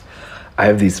I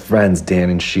have these friends,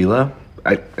 Dan and Sheila.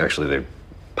 They're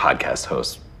podcast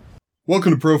hosts.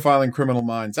 Welcome to Profiling Criminal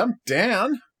Minds. I'm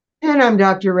Dan. And I'm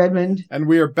Dr. Redmond. And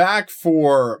we are back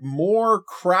for more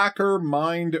Cracker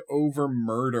Mind Over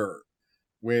Murder,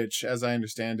 which, as I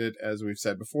understand it, as we've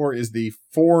said before, is the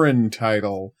foreign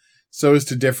title, so as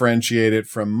to differentiate it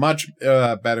from much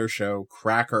better show,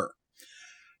 Cracker.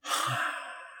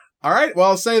 All right,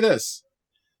 well, I'll say this.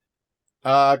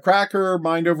 Cracker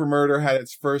Mind Over Murder had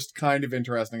its first kind of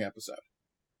interesting episode.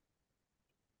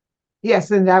 Yes,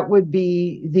 and that would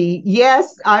be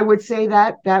I would say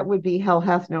that would be Hell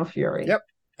Hath No Fury. Yep.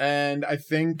 And I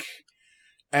think,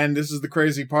 and this is the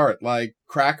crazy part, like,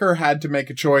 Cracker had to make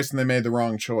a choice and they made the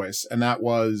wrong choice. And that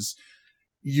was,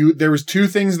 there was two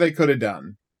things they could have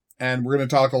done. And we're going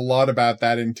to talk a lot about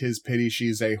that in 'Tis Pity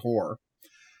She's a Whore.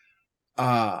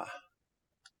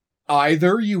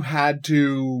 Either you had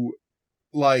to,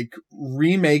 like,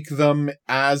 remake them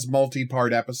as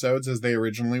multi-part episodes as they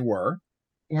originally were.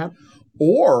 Yep.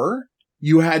 Or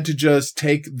you had to just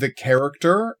take the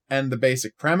character and the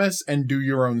basic premise and do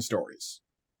your own stories.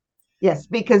 Yes,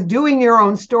 because doing your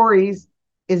own stories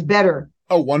is better.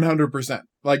 Oh, 100%.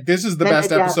 Like, this is the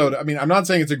best episode. I mean, I'm not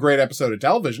saying it's a great episode of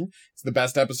television. It's the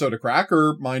best episode of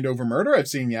Cracker Mind Over Murder I've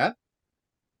seen yet.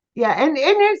 Yeah, and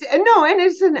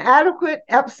it's an adequate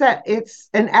episode. It's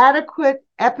an adequate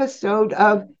episode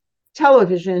of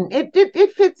television. It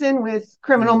fits in with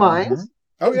Criminal Minds.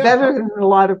 Oh, it's better than a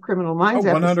lot of Criminal Minds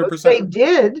 100%. episodes.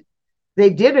 They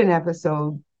did an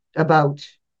episode about,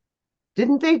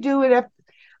 didn't they do it?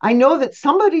 I know that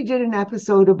somebody did an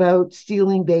episode about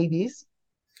stealing babies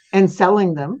and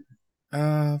selling them.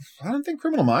 I don't think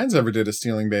Criminal Minds ever did a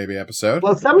stealing baby episode.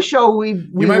 Well, some show you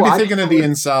might be thinking of The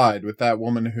Inside with that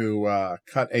woman who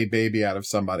cut a baby out of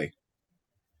somebody.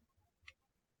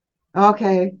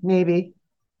 Okay, maybe.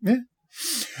 Yeah.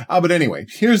 But anyway,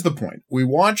 here's the point. We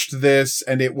watched this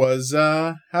and it was,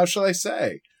 how shall I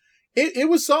say? It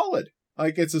was solid.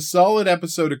 Like, it's a solid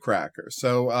episode of Cracker.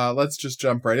 So let's just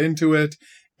jump right into it.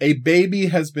 A baby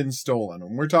has been stolen.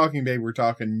 When we're talking baby, we're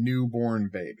talking newborn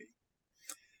baby.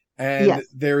 And yes,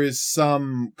 there is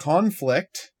some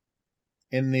conflict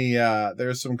in the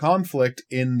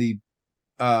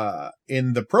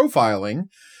profiling,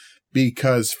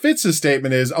 because Fitz's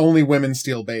statement is only women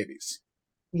steal babies.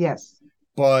 Yes.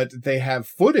 But they have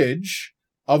footage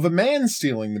of a man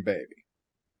stealing the baby,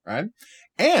 right?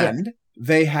 And yes,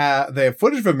 they have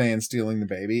footage of a man stealing the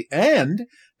baby, and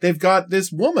they've got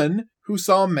this woman who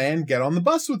saw a man get on the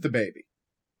bus with the baby.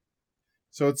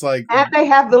 So it's like, and they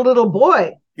have the little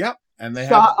boy. Yep, and they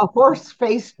saw have a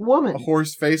horse-faced woman. A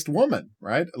horse-faced woman,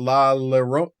 right?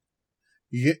 Okay,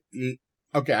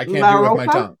 I can't do it with my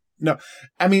tongue. No,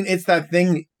 I mean, it's that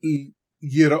thing.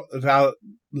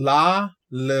 La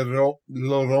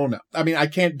Llorona. I mean, I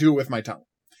can't do it with my tongue.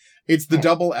 It's the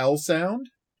double L sound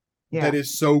that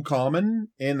is so common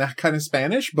in that kind of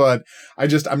Spanish, but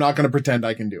I'm not going to pretend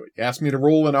I can do it. You ask me to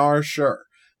roll an R, sure.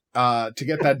 To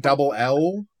get that double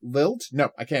L lilt,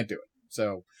 no, I can't do it.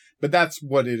 So, but that's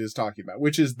what it is talking about,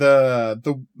 which is the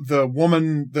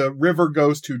woman, the river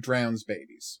ghost who drowns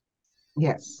babies.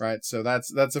 Yes. Right. So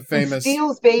that's a famous, who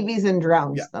steals babies and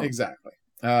drowns them. Exactly.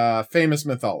 Famous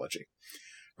mythology.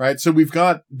 Right. So we've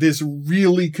got this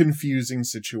really confusing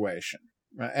situation,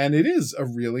 and it is a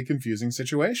really confusing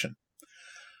situation.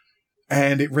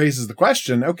 And it raises the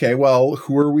question, okay, well,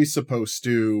 who are we supposed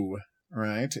to,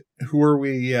 right? Who are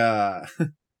we, who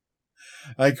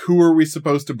are we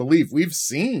supposed to believe? We've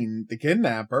seen the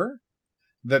kidnapper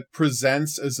that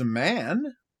presents as a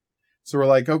man. So we're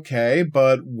like, okay,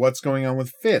 but what's going on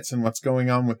with Fitz and what's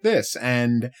going on with this?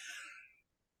 And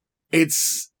it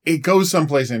goes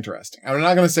someplace interesting. I'm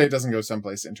not going to say it doesn't go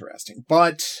someplace interesting,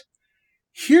 but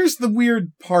here's the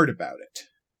weird part about it.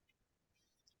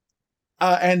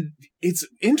 And it's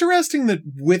interesting that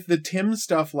with the Tim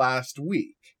stuff last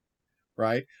week,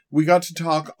 right, we got to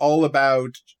talk all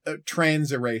about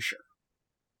trans erasure.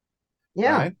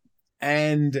 Yeah. Right?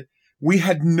 And we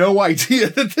had no idea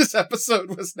that this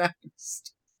episode was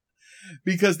next.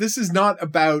 Because this is not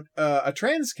about a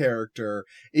trans character.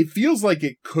 It feels like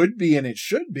it could be and it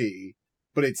should be,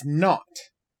 but it's not.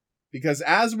 Because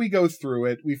as we go through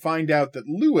it, we find out that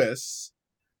Lewis,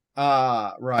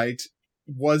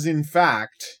 was in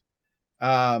fact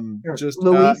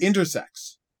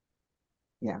intersex.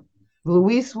 Yeah.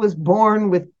 Luis was born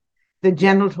with the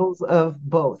genitals of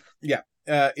both. Yeah.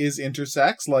 Is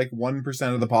intersex, like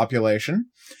 1% of the population.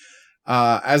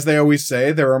 As they always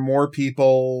say, there are more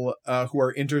people who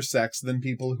are intersex than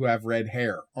people who have red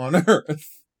hair on Earth.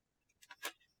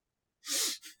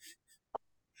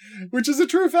 Which is a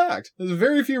true fact. There's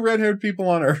very few red-haired people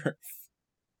on Earth.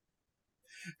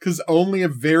 Because only a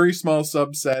very small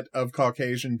subset of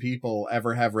Caucasian people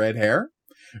ever have red hair,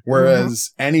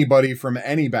 whereas anybody from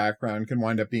any background can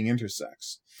wind up being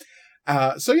intersex.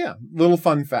 So yeah, little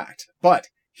fun fact. But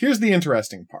here's the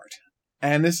interesting part.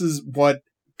 And this is what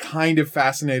kind of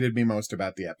fascinated me most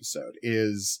about the episode,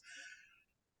 is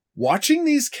watching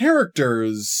these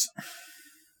characters.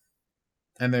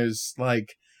 And there's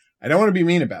like, I don't want to be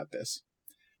mean about this,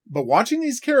 but watching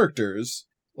these characters,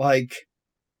 like,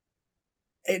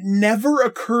 it never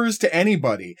occurs to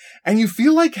anybody. And you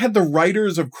feel like had the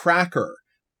writers of Cracker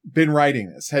been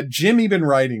writing this, had Jimmy been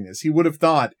writing this, he would have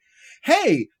thought,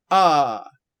 hey,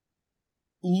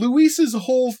 Luis's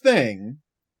whole thing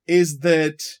is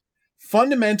that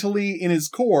fundamentally in his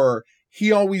core,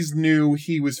 he always knew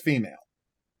he was female.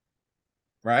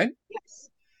 Right? Yes.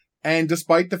 And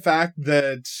despite the fact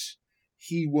that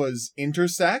he was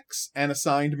intersex and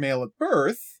assigned male at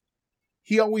birth,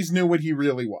 he always knew what he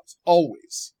really was.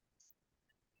 Always.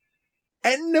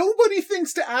 And nobody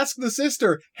thinks to ask the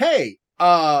sister, hey,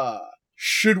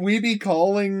 should we be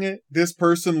calling this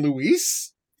person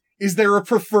Luis? Is there a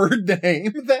preferred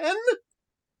name then?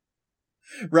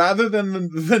 Rather than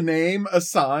the name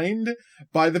assigned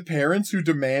by the parents who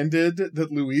demanded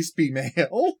that Luis be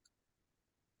male?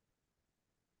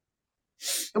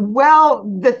 Well,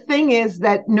 the thing is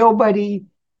that nobody,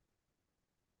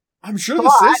 I'm sure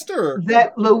the sister,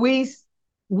 that Luis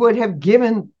would have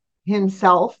given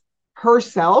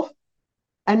herself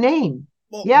a name.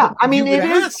 Well, yeah, I mean, it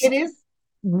is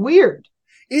weird.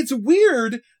 It's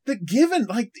weird that given,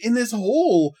 like, in this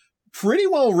whole pretty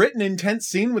well written, intense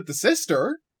scene with the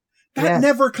sister, that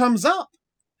never comes up.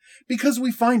 Because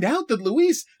we find out that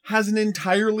Luis has an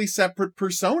entirely separate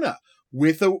persona.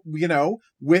 With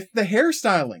with the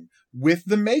hairstyling, with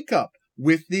the makeup,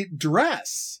 with the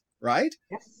dress, right?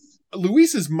 Yes.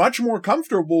 Luis is much more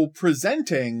comfortable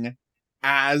presenting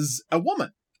as a woman.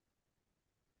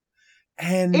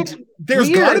 And there's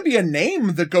got to be a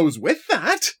name that goes with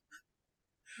that.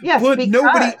 Yes, but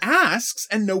nobody asks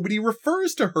and nobody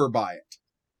refers to her by it.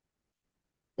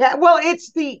 Yeah, well,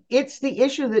 it's the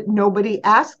issue that nobody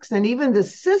asks, and even the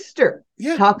sister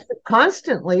talks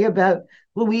constantly about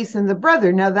Luis and the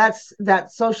brother. Now that's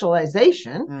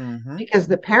socialization, because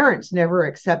the parents never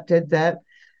accepted that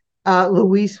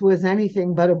Luis was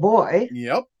anything but a boy.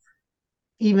 Yep.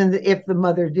 Even if the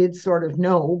mother did sort of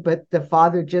know, but the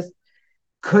father just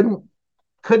couldn't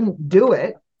do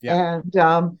it. Yeah.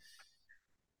 And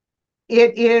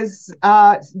it is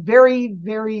very,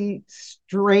 very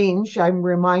strange. I'm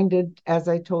reminded, as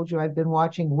I told you, I've been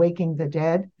watching Waking the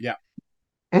Dead. Yeah.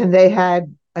 And they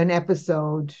had an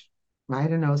episode, I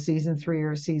don't know, season 3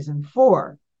 or season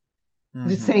 4,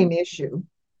 the same issue,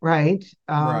 right?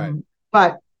 Right.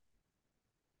 But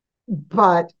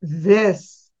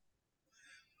this,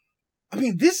 I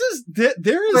mean, this is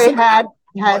there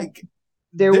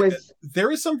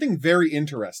is something very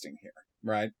interesting here,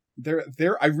 right?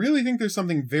 I really think there's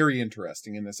something very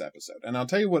interesting in this episode. And I'll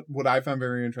tell you what I found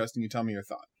very interesting. You tell me your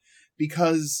thought.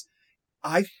 Because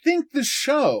I think the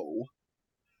show,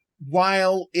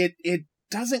 while it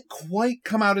doesn't quite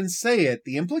come out and say it,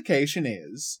 the implication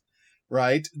is,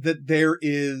 right, that there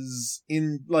is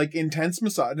intense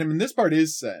misogyny. I mean, this part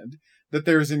is said that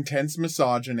there's intense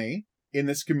misogyny in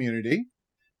this community,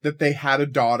 that they had a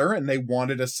daughter and they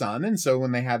wanted a son. And so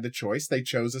when they had the choice, they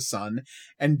chose a son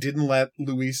and didn't let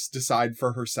Luis decide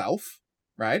for herself.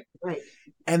 Right. Right.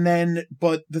 And then,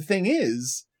 but the thing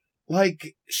is,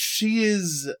 like, she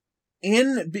is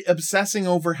obsessing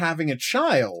over having a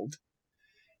child.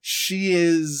 She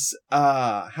is,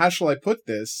 how shall I put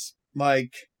this?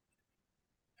 Like,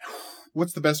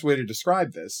 what's the best way to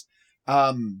describe this?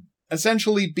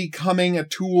 Essentially becoming a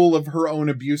tool of her own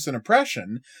abuse and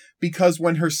oppression, because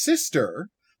when her sister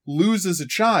loses a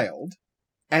child,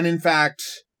 and in fact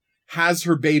has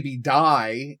her baby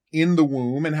die in the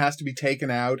womb and has to be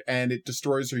taken out and it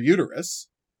destroys her uterus,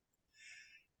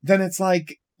 then it's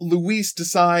like Luis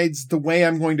decides the way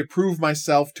I'm going to prove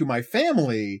myself to my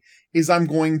family is I'm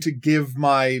going to give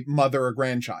my mother a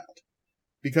grandchild,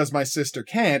 because my sister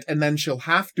can't, and then she'll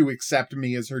have to accept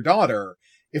me as her daughter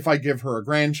if I give her a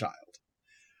grandchild.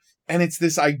 And it's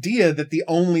this idea that the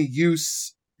only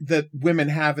use that women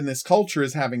have in this culture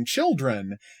is having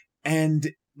children.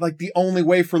 And like the only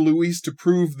way for Luis to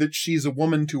prove that she's a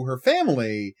woman to her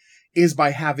family is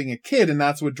by having a kid. And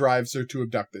that's what drives her to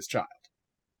abduct this child.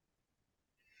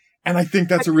 And I think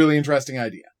that's a really interesting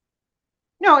idea.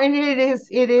 No, and it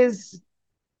is,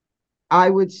 I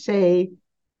would say,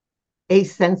 a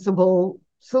sensible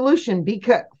solution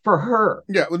because for her.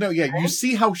 Yeah, well, no, yeah, right? You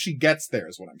see how she gets there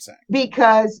is what I'm saying.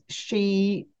 Because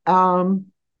she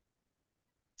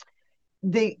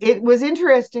it was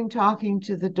interesting talking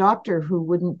to the doctor who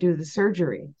wouldn't do the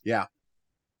surgery. Yeah.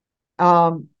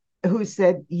 Who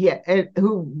said,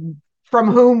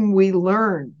 from whom we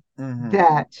learn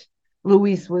that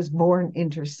Luis was born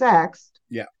intersexed.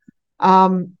 Yeah.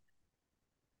 And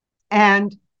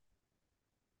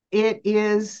it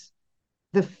is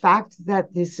the fact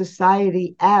that the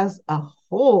society as a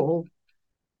whole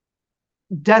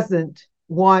doesn't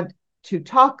want to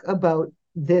talk about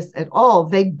this at all.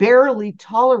 They barely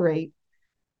tolerate,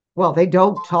 they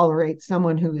don't tolerate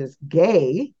someone who is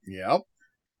gay. Yep.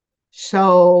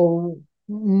 So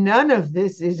none of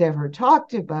this is ever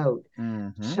talked about.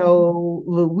 So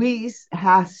Louise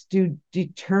has to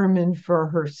determine for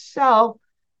herself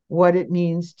what it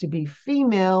means to be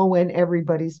female when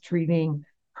everybody's treating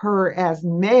her as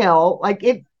male. Like,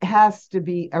 it has to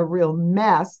be a real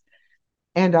mess.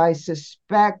 And I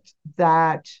suspect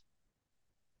that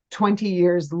 20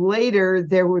 years later,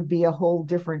 there would be a whole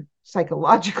different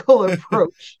psychological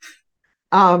approach.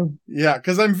 Yeah,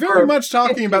 because I'm very much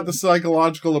talking about the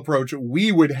psychological approach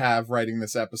we would have writing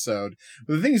this episode.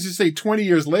 But the thing is, you say 20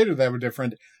 years later they were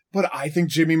different, but I think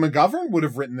Jimmy McGovern would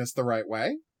have written this the right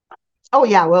way. Oh,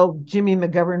 yeah. Well, Jimmy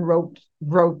McGovern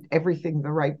wrote everything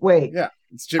the right way. Yeah,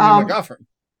 it's Jimmy McGovern.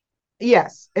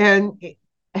 Yes, and it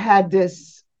had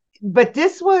this, but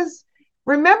this was,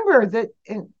 remember that,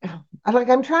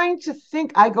 I'm trying to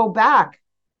think, I go back,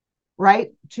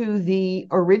 right, to the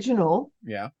original.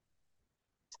 Yeah.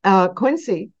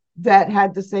 Quincy that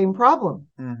had the same problem.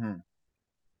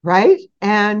 Right?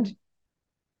 And,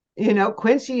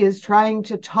 Quincy is trying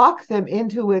to talk them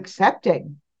into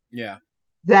accepting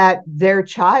that their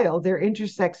child, their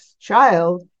intersex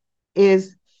child,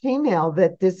 is female,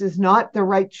 that this is not the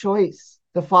right choice.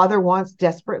 The father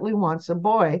desperately wants a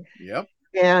boy. Yep.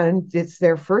 And it's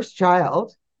their first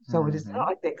child. So it is not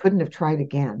like they couldn't have tried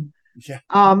again. Yeah.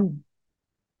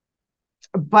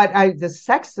 But the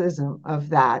sexism of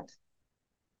that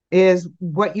is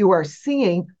what you are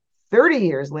seeing 30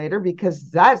 years later, because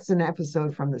that's an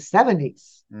episode from the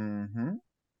 70s.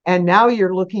 And now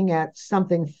you're looking at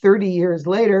something 30 years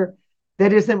later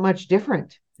that isn't much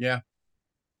different. Yeah.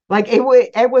 Like, it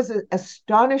was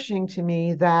astonishing to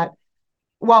me that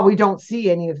while we don't see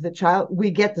any of the child,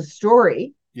 we get the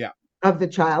story of the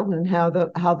child and how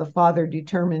the father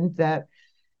determined that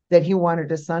he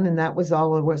wanted a son, and that was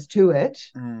all there was to it.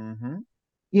 And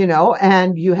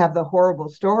you have the horrible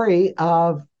story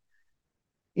of,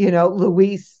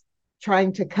 Louise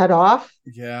trying to cut off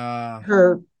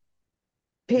her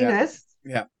penis.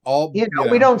 Yeah.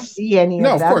 We don't see any of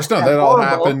that. No, of course not. That all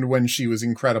happened when she was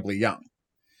incredibly young.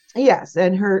 Yes,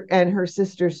 and her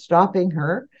sister stopping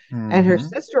her, and her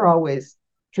sister always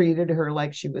treated her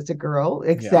like she was a girl,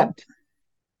 except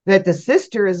that the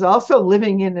sister is also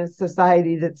living in a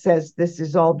society that says this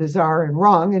is all bizarre and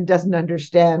wrong and doesn't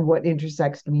understand what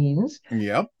intersex means.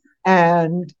 Yep.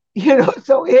 And,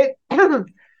 so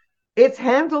it's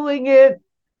handling it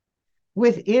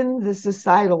within the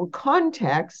societal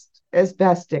context as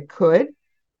best it could.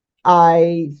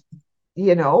 But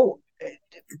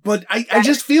I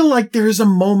just feel like there's a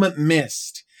moment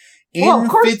missed in of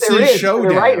course Fitz's showdown.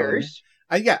 The writers.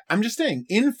 I'm just saying,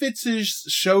 in Fitz's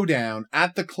showdown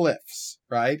at the cliffs,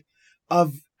 right?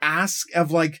 Of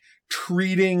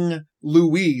treating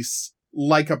Louise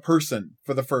like a person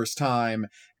for the first time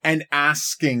and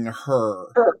asking her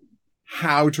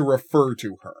how to refer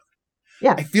to her.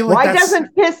 Yeah. I feel like why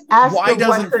doesn't Fitz ask her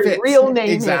what her real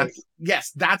name is?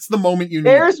 Yes, that's the moment you need.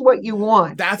 There's what you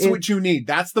want. That's what you need.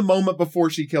 That's the moment before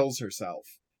she kills herself.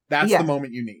 That's the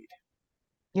moment you need.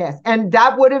 Yes, and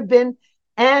that would have been,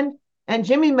 and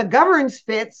Jimmy McGovern's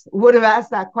Fitz would have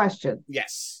asked that question.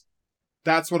 Yes.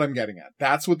 That's what I'm getting at.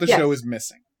 That's what the show is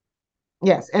missing.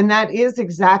 Yes, and that is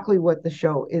exactly what the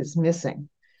show is missing.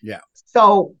 Yeah.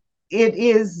 So it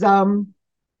is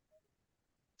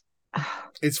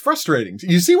it's frustrating.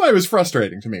 You see why it was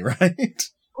frustrating to me, right?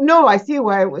 No, I see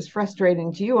why it was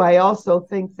frustrating to you. I also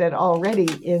think that already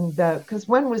because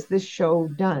when was this show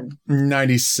done?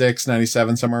 96,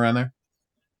 97, somewhere around there.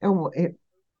 And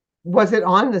was it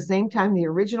on the same time the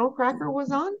original Cracker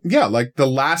was on? Yeah, like the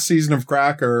last season of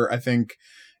Cracker, I think,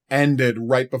 ended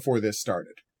right before this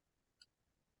started.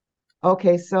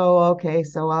 Okay, so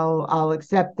I'll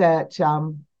accept that.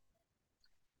 Still,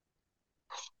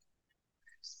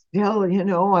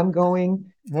 I'm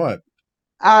going. What?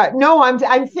 No,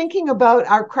 I'm thinking about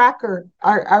our Cracker,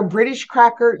 our British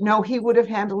Cracker. No, he would have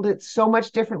handled it so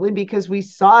much differently because we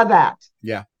saw that.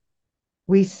 Yeah.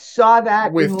 We saw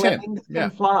that with in Tim. Lemmings Will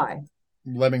Fly.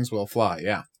 Lemmings Will Fly,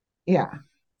 yeah. Yeah.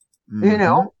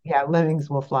 Lemmings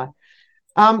Will Fly.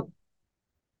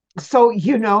 So,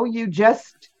 you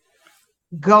just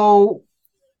go,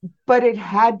 but it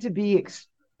had to be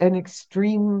an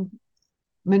extreme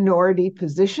minority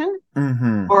position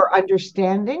or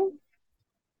understanding.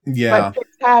 Yeah. But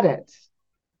Fitz had it.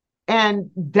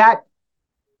 And that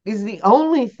is the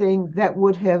only thing that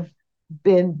would have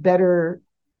been better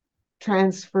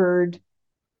transferred.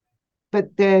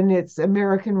 But then it's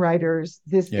American writers.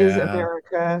 This is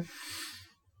America.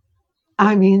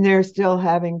 I mean, they're still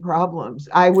having problems.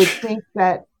 I would think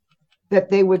that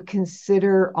they would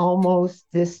consider almost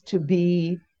this to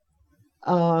be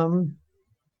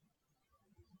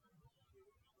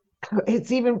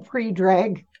it's even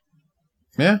pre-drag.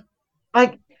 Yeah.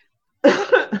 Like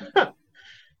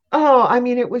oh, I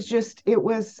mean, it was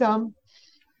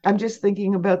I'm just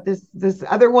thinking about this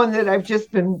other one that I've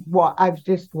just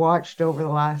watched over the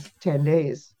last 10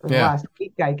 days or the last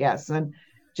week, I guess, and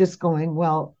just going,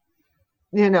 well,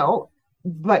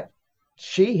 but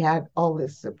she had all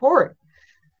this support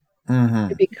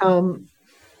to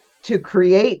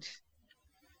create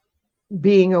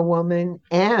being a woman,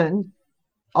 and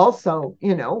also,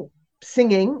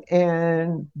 singing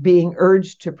and being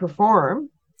urged to perform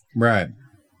right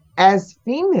as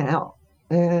female.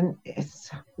 And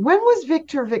when was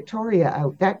Victoria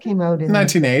out? That came out in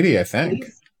 1980, I think.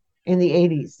 In the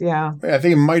 80s, yeah. I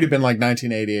think it might have been like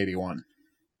 1980, 81.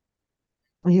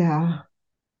 Yeah.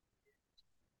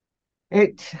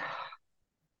 It's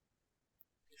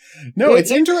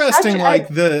interesting, like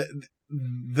but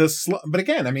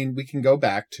again, I mean, we can go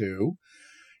back to,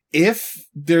 if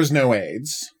there's no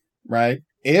AIDS, right?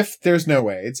 If there's no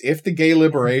AIDS, if the gay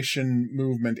liberation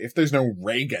movement, if there's no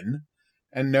Reagan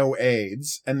and no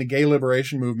AIDS, and the gay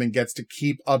liberation movement gets to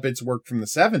keep up its work from the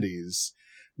 70s,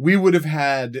 we would have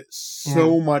had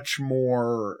so much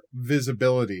more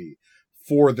visibility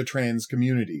for the trans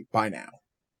community by now.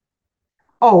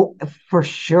 Oh, for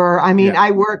sure. I mean,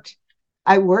 I worked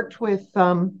with,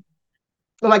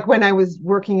 like when I was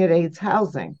working at AIDS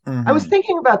Housing. I was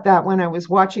thinking about that when I was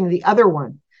watching the other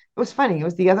one. It was funny. It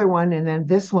was the other one and then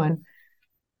this one.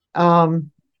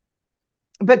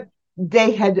 But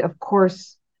they had, of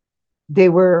course, they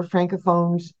were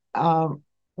Francophones.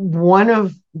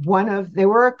 They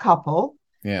were a couple.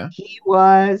 Yeah. He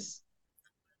was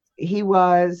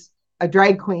a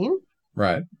drag queen.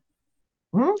 Right.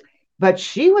 But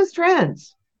she was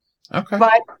trans. Okay.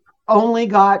 But only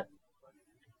got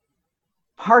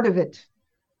part of it.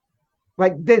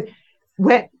 Like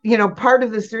part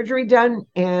of the surgery done,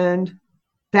 and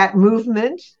that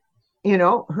movement,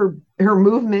 her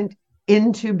movement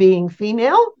into being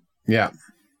female. Yeah.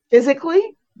 Physically,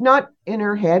 not in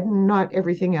her head and not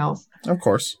everything else. Of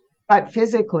course. But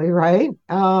physically, right,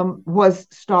 was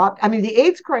stopped. I mean, the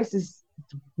AIDS crisis,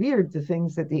 it's weird the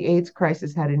things that the AIDS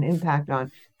crisis had an impact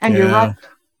on. And you're right.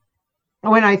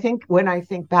 When I think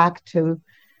back to,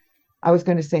 I was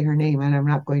going to say her name and I'm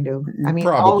not going to. I mean,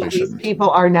 all of these people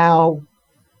are now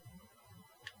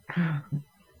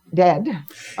dead,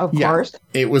 of course.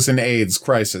 It was an AIDS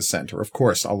crisis center. Of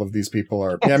course, all of these people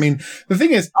are. Yes. I mean, the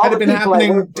thing is, had it been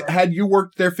happening, had you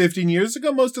worked there 15 years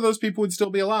ago, most of those people would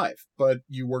still be alive. But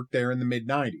you worked there in the mid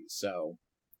 90s, so.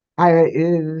 I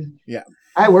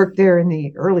worked there in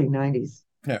the early 90s.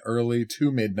 Yeah, early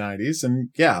to mid 90s. And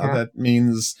that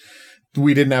means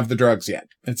we didn't have the drugs yet.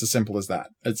 It's as simple as that.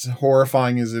 It's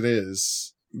horrifying as it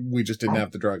is. We just didn't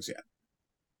have the drugs yet.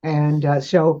 And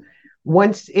so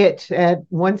once it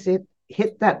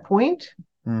hit that point,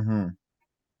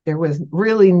 there was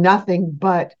really nothing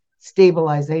but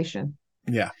stabilization.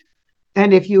 Yeah.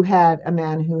 And if you had a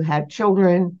man who had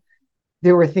children,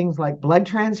 there were things like blood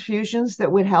transfusions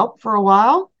that would help for a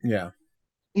while. Yeah.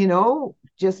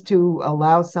 Just to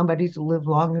allow somebody to live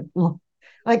long,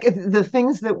 like the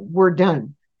things that were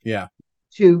done. Yeah.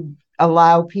 To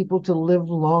allow people to live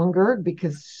longer,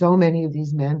 because so many of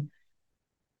these men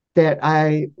that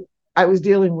I was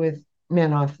dealing with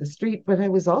men off the street, but I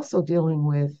was also dealing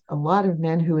with a lot of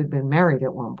men who had been married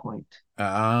at one point.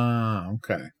 Ah,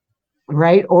 okay.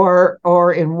 Right.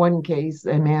 Or in one case,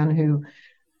 a man who,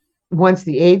 once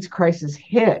the AIDS crisis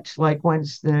hit, like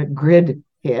once the grid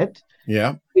hit,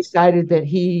 decided that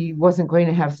he wasn't going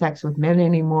to have sex with men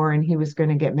anymore and he was going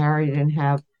to get married and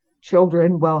have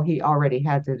children. Well, he already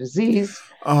had the disease.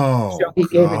 Oh, so he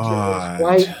gave it to his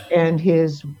wife, and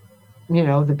his,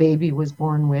 the baby was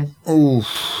born with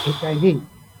HIV.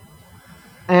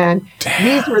 And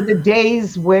these were the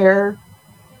days where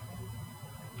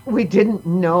we didn't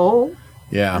know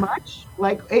much.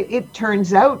 Like it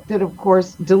turns out that, of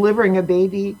course, delivering a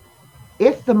baby,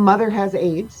 if the mother has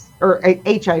AIDS or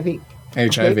HIV,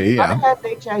 mother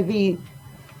has HIV,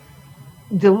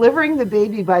 delivering the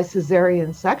baby by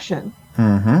cesarean section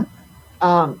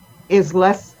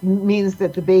means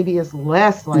that the baby is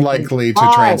less likely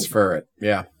to transfer it.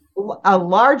 Yeah. A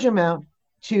large amount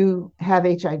to have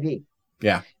HIV.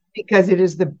 Yeah. Because it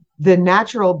is the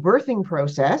natural birthing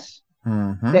process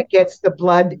that gets the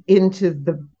blood into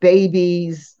the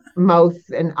baby's mouth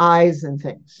and eyes and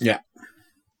things. Yeah.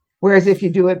 Whereas if you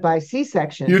do it by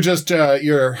C-section, you're just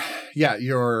you're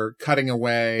cutting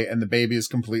away, and the baby is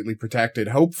completely protected.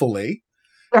 Hopefully,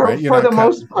 right? For the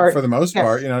most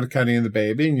part, you're not cutting the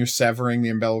baby, and you're severing the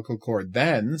umbilical cord.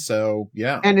 Then, so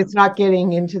yeah, and it's not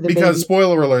getting into the because baby.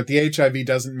 Spoiler alert: the HIV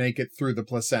doesn't make it through the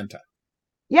placenta.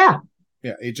 Yeah.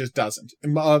 Yeah, it just doesn't.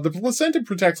 The placenta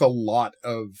protects a lot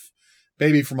of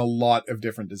baby from a lot of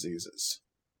different diseases.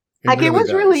 It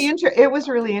was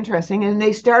really interesting, and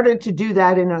they started to do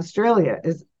that in Australia,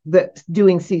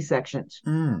 doing C-sections.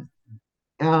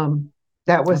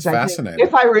 That was fascinating.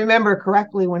 If I remember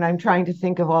correctly, when I'm trying to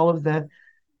think of all of the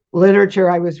literature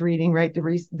I was reading, right,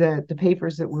 the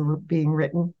papers that were being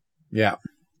written. Yeah,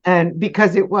 and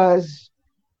because it was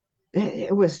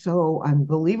so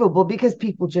unbelievable, because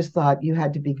people just thought you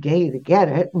had to be gay to get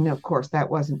it, and of course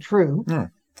that wasn't true. No,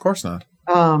 of course not.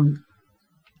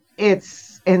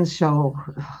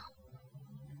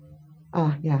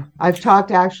 Yeah, I've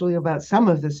talked actually about some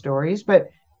of the stories, but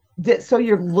so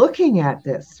you're looking at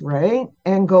this, right,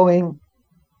 and going,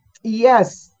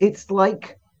 yes, it's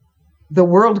like the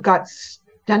world got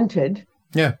stunted.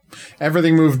 Yeah,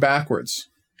 everything moved backwards.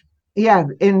 Yeah,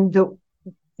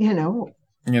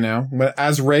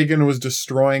 as Reagan was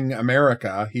destroying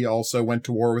America, he also went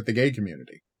to war with the gay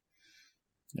community.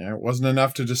 Yeah, it wasn't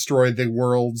enough to destroy the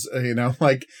world's,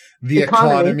 like the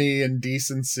economy and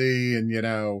decency and,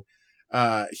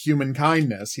 human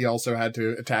kindness. He also had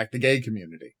to attack the gay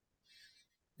community.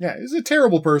 Yeah, he's a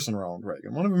terrible person, Ronald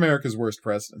Reagan, one of America's worst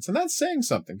presidents. And that's saying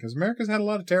something, because America's had a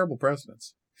lot of terrible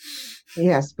presidents.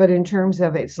 Yes, but in terms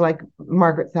of, it's like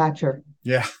Margaret Thatcher.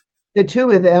 Yeah. The two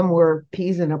of them were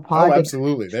peas in a pod. Oh,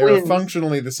 absolutely. They were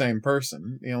functionally the same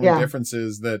person. The only difference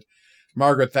is that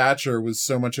Margaret Thatcher was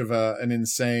so much of an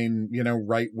insane,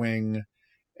 right-wing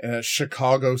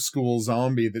Chicago school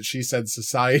zombie that she said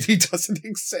society doesn't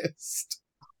exist,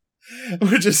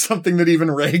 which is something that even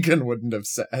Reagan wouldn't have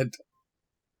said.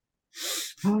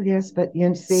 Oh, yes, but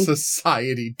you see,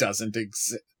 society doesn't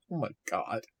exist. Oh, my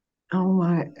God. Oh,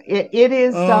 my. It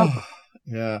is.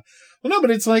 Yeah. Well, no,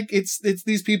 but it's like, it's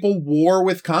these people war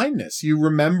with kindness. You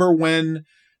remember when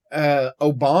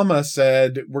Obama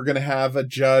said, we're going to have a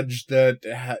judge that,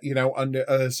 under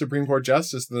a Supreme Court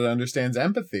justice that understands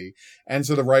empathy. And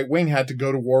so the right wing had to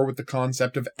go to war with the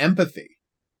concept of empathy.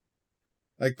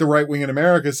 Like the right wing in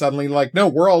America is suddenly like, no,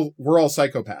 we're all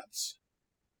psychopaths.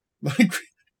 Like,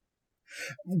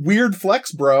 weird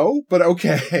flex, bro, but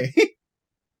okay.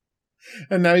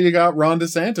 And now you got Ron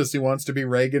DeSantis who wants to be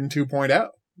Reagan 2.0,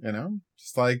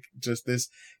 just this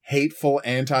hateful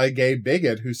anti-gay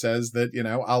bigot who says that,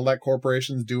 I'll let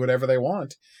corporations do whatever they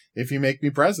want if you make me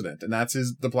president. And that's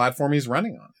the platform he's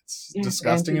running on. It's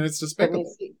disgusting and it's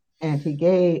despicable.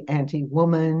 Anti-gay,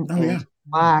 anti-woman,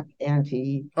 anti-black,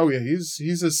 anti... Oh, yeah,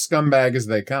 he's as scumbag as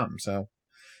they come, so...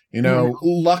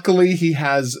 Luckily he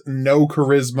has no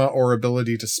charisma or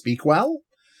ability to speak well,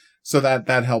 so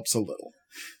that helps a little.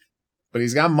 But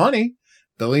he's got money.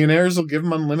 Billionaires will give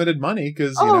him unlimited money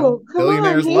because,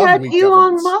 billionaires love weak governments.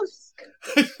 Elon Musk.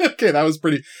 Okay, that was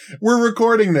pretty... We're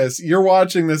recording this. You're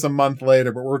watching this a month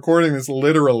later, but we're recording this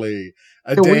literally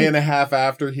a day and a half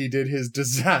after he did his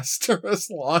disastrous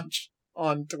launch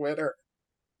on Twitter.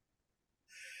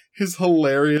 His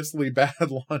hilariously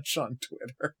bad launch on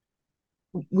Twitter.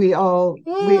 It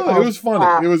was funny.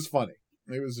 Laughed. It was funny.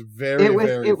 It was very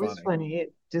funny. It was funny.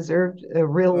 It deserved a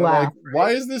real laugh.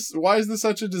 Why is this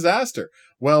such a disaster?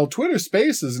 Well, Twitter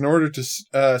Spaces, in order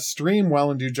to stream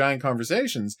well and do giant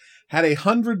conversations, had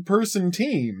 100-person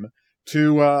team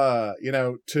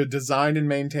to design and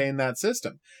maintain that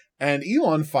system. And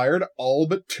Elon fired all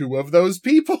but 2 of those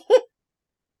people.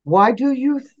 Why do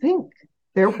you think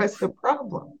there was a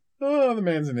problem? Oh, the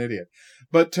man's an idiot.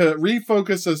 But to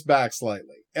refocus us back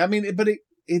slightly, I mean,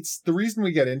 it's the reason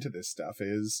we get into this stuff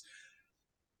is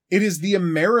it is the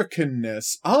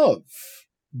Americanness of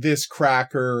this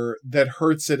cracker that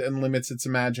hurts it and limits its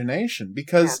imagination.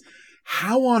 Because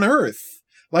how on earth,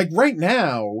 like right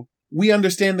now, we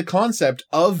understand the concept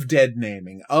of dead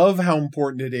naming, of how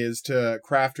important it is to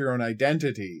craft your own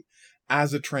identity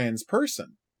as a trans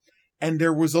person. And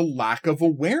there was a lack of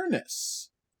awareness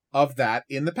of that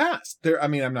in the past.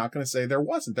 I'm not going to say there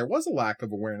wasn't. There was a lack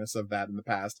of awareness of that in the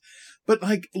past. But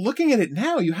like looking at it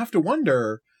now, you have to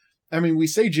wonder, we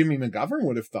say Jimmy McGovern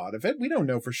would have thought of it. We don't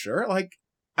know for sure. Like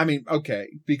I mean, okay,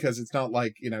 because it's not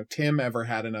like, Tim ever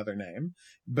had another name,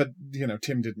 but,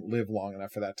 Tim didn't live long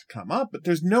enough for that to come up, but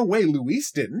there's no way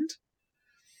Luis didn't.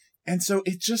 And so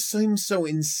it just seems so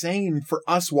insane for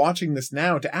us watching this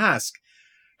now to ask,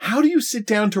 how do you sit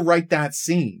down to write that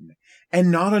scene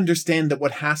and not understand that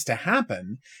what has to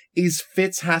happen is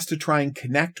Fitz has to try and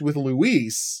connect with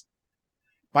Luis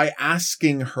by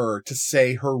asking her to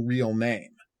say her real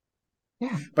name.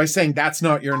 Yeah. By saying, that's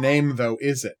not your name, though,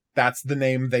 is it? That's the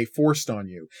name they forced on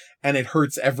you. And it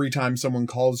hurts every time someone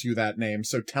calls you that name,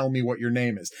 so tell me what your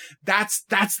name is. That's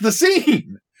the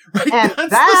scene! Right? And that's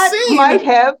that the scene!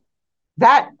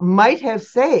 might have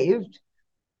saved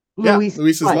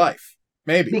Luis's life.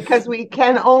 Maybe. Because we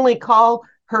can only call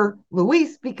her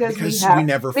Luis because we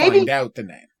never find out the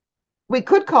name. We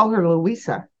could call her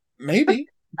Luisa. Maybe.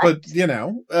 But,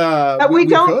 but we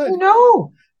don't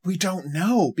know. We don't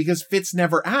know because Fitz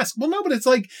never asked. Well, no, but it's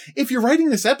like, if you're writing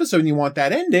this episode and you want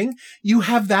that ending, you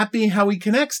have that being how he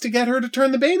connects to get her to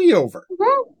turn the baby over.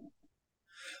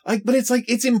 Mm-hmm. But it's like,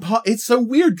 it's so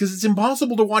weird because it's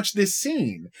impossible to watch this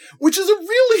scene, which is a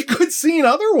really good scene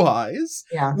otherwise,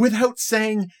 without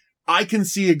saying, I can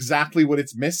see exactly what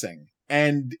it's missing.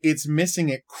 And it's missing,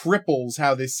 it cripples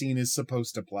how this scene is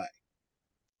supposed to play.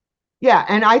 Yeah,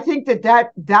 and I think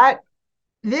that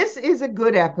this is a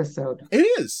good episode. It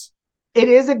is. It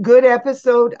is a good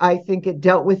episode. I think it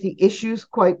dealt with the issues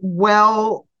quite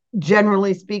well,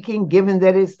 generally speaking, given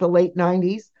that it's the late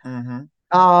 90s.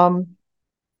 Mm-hmm.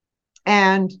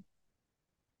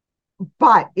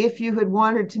 But if you had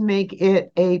wanted to make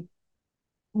it a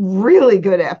really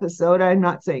good episode, I'm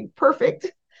not saying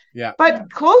perfect,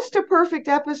 but close to perfect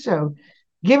episode,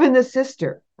 given the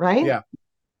sister, right? Yeah.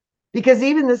 Because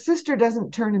even the sister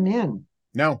doesn't turn him in.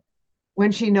 No.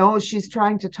 When she knows she's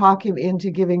trying to talk him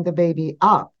into giving the baby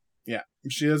up. Yeah.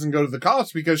 She doesn't go to the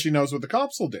cops because she knows what the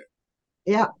cops will do.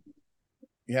 Yeah.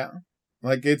 Yeah.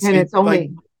 Like it's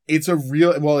only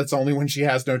when she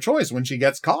has no choice, when she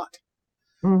gets caught.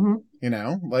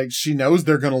 Mm-hmm. Like she knows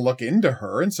they're going to look into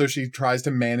her. And so she tries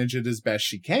to manage it as best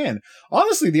she can.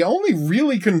 Honestly, the only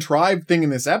really contrived thing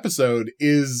in this episode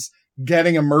is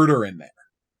getting a murder in there.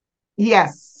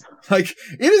 Yes. Like,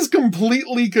 it is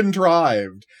completely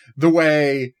contrived the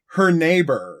way her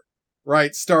neighbor,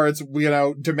 right, starts,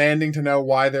 demanding to know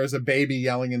why there's a baby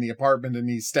yelling in the apartment and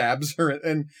he stabs her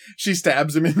and she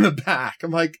stabs him in the back. I'm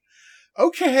like,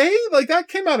 okay, like that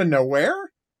came out of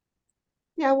nowhere.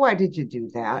 Yeah, why did you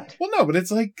do that? Well, no, but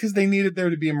it's like, because they needed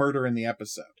there to be a murder in the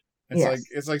episode.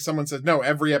 It's like someone says, no,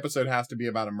 every episode has to be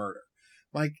about a murder.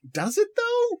 Like, does it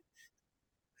though?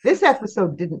 This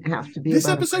episode didn't have to be. This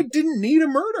episode didn't need a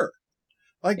murder.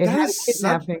 Like it that is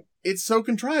kidnapping. It's so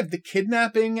contrived. The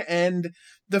kidnapping and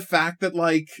the fact that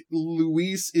like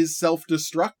Luis is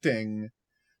self-destructing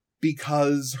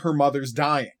because her mother's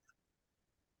dying.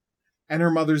 And her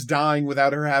mother's dying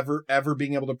without her ever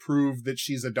being able to prove that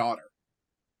she's a daughter.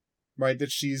 Right?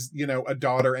 That she's, a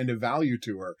daughter and a value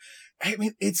to her. I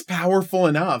mean, it's powerful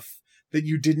enough that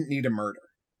you didn't need a murder.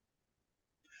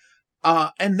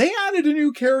 And they added a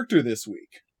new character this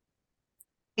week.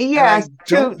 Yes,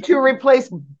 to replace.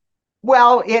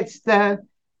 Well, it's the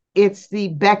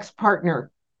Beck's partner.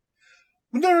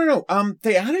 No.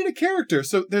 They added a character,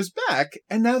 so there's Beck,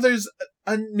 and now there's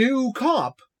a new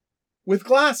cop with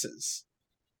glasses.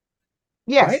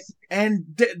 Yes, right?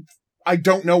 And I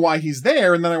don't know why he's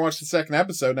there, and then I watch the second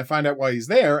episode and I find out why he's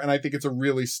there, and I think it's a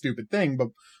really stupid thing, but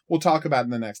we'll talk about it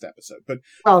in the next episode. But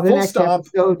the next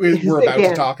episode we're about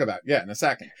to talk about, in a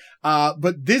second.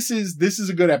 But this is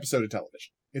a good episode of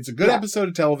television. It's a good episode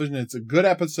of television. It's a good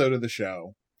episode of the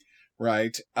show,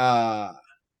 right?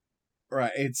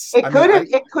 Right. It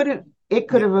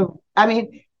could have. I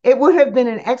mean, it would have been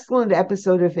an excellent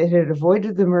episode if it had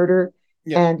avoided the murder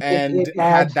and it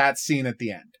had that scene at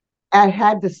the end. And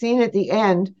had the scene at the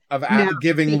end of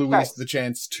giving Luis the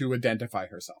chance to identify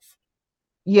herself.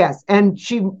 Yes, and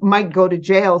she might go to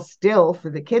jail still for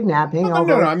the kidnapping.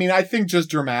 No. I mean, I think just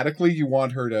dramatically, you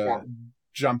want her to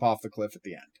jump off the cliff at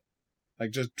the end.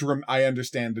 Like, I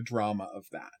understand the drama of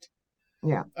that.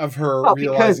 Yeah. Of her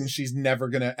realizing she's never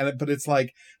gonna, but it's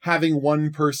like having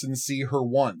one person see her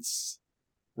once,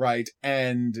 right?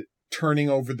 And turning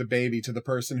over the baby to the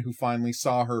person who finally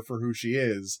saw her for who she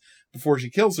is before she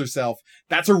kills herself.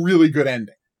 That's a really good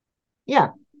ending.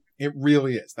 Yeah. It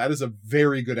really is. That is a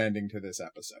very good ending to this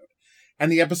episode.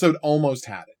 And the episode almost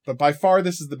had it. But by far,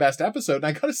 this is the best episode. And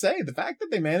I gotta say, the fact that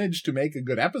they managed to make a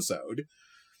good episode,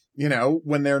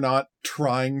 when they're not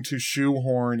trying to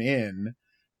shoehorn in,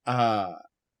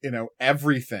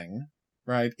 everything,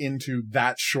 right, into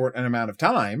that short an amount of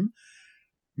time,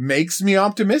 makes me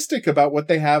optimistic about what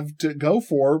they have to go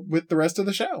for with the rest of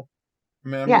the show. I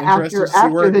mean, I'm interested to see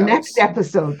where it after the goes. next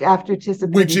episode, after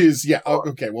Tisapeti. Which is,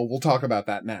 okay, well, we'll talk about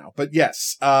that now. But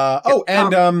yes.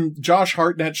 Josh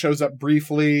Hartnett shows up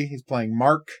briefly. He's playing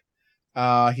Mark.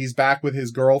 He's back with his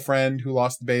girlfriend who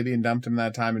lost the baby and dumped him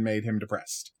that time and made him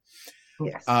depressed.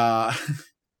 Yes.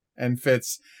 And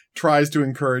Fitz tries to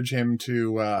encourage him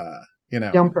to,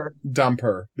 dump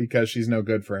her because she's no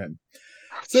good for him.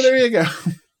 So there you go.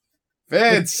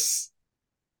 Fitz.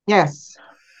 Yes.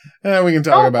 We can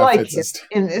talk about Fitz.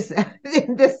 In this,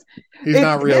 he's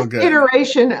not real good.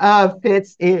 Iteration of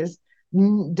Fitz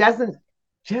isn't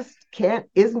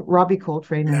Robbie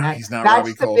Coltrane in that. He's not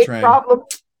Robbie Coltrane. That's the big problem.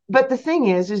 But the thing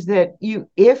is that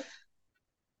if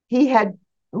he had,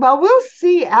 we'll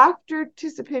see after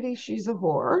Tisapeti, she's a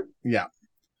whore. Yeah.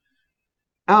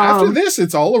 After this,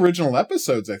 it's all original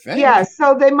episodes, I think. Yeah,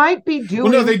 so they might be doing.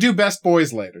 Well, no, they do Best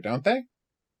Boys later, don't they?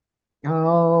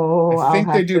 Oh, I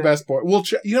think they do Best Boy. We'll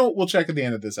we'll check at the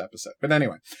end of this episode. But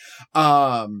anyway,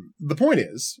 the point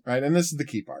is, right, and this is the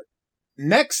key part.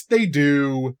 Next, they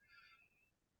do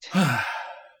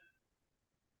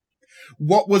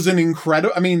what was an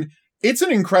incredible. I mean, it's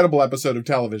an incredible episode of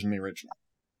television. The original.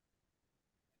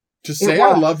 To Say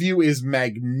I Love You is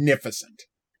magnificent.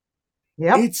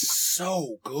 Yep. It's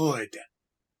so good,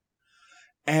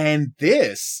 and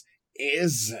this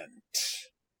isn't.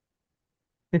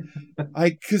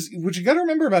 Because what you got to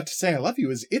remember about To Say I Love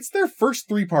You is it's their first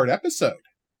 3-part episode.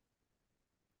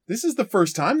 This is the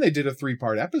first time they did a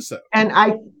 3-part episode. And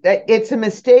it's a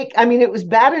mistake. I mean, it was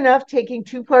bad enough taking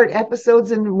 2-part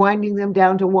episodes and winding them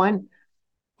down to one.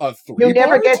 A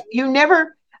 3-part? You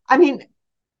never, I mean,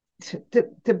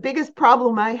 the biggest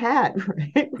problem I had,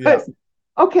 right, was,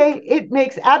 okay, it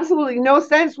makes absolutely no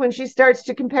sense when she starts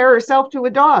to compare herself to a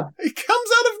dog. It comes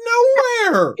out of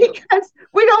nowhere. Because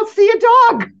we don't see a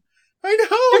dog. I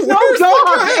know. There's no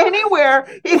dog anywhere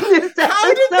in this episode.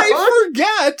 How did they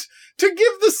forget to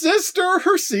give the sister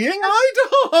her seeing eye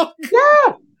dog?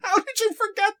 Yeah. How did you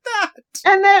forget that?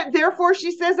 And therefore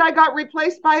she says I got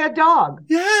replaced by a dog.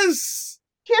 Yes.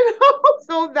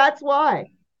 So that's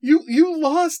why. You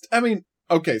lost. I mean,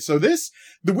 okay, so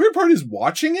the weird part is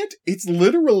watching it. It's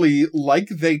literally like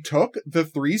they took the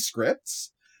 3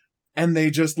 scripts and they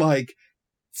just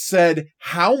said,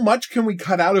 how much can we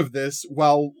cut out of this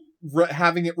while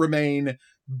having it remain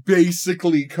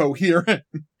basically coherent?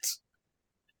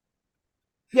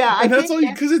 Yeah, and that's all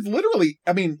because it's literally,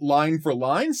 I mean, line for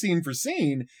line, scene for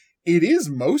scene. It is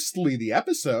mostly the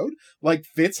episode.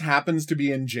 Fitz happens to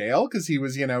be in jail because he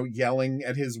was, yelling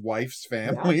at his wife's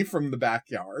family from the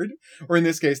backyard, or in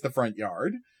this case, the front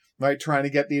yard, right? Trying to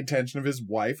get the attention of his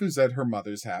wife who's at her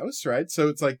mother's house, right? So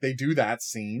it's they do that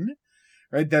scene,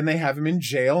 right? Then they have him in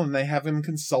jail and they have him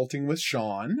consulting with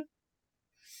Sean.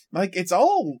 It's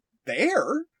all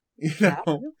there,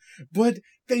 but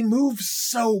they move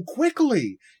so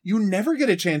quickly. You never get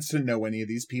a chance to know any of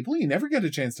these people. You never get a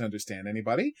chance to understand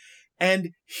anybody.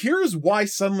 And here's why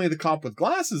suddenly the cop with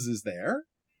glasses is there.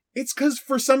 It's because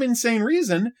for some insane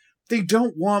reason, they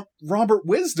don't want Robert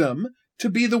Wisdom to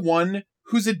be the one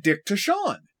who's a dick to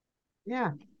Sean.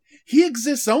 Yeah. He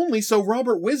exists only so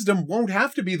Robert Wisdom won't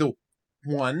have to be the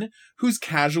one who's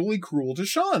casually cruel to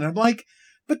Sean. I'm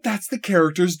but that's the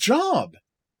character's job.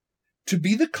 To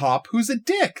be the cop who's a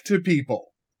dick to people.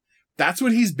 That's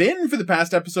what he's been for the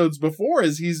past episodes before,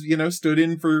 as he's, stood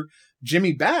in for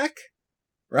Jimmy Beck,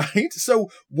 right? So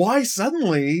why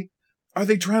suddenly are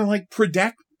they trying to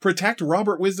protect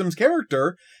Robert Wisdom's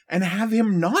character and have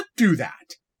him not do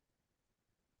that?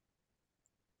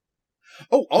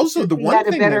 Oh, also the one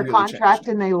thing he had a better contract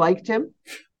and they liked him.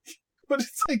 But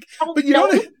it's but you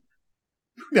don't.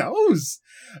 Who knows?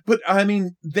 But I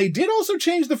mean, they did also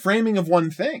change the framing of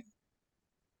one thing.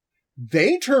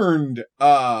 They turned,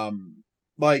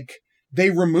 they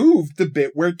removed the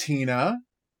bit where Tina,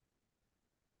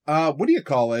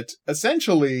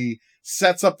 essentially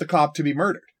sets up the cop to be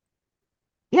murdered.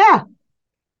 Yeah.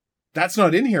 That's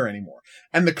not in here anymore.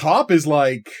 And the cop is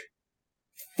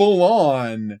full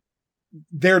on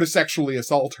there to sexually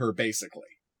assault her, basically.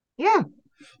 Yeah.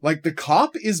 The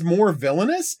cop is more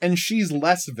villainous and she's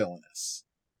less villainous.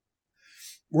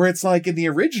 Where it's in the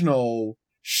original,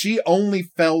 she only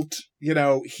felt,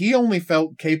 he only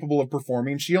felt capable of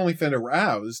performing. She only felt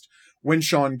aroused when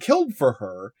Sean killed for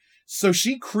her. So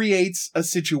she creates a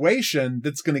situation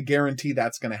that's going to guarantee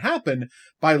that's going to happen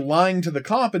by lying to the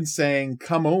cop and saying,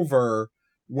 come over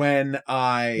when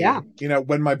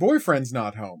when my boyfriend's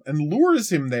not home, and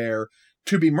lures him there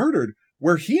to be murdered.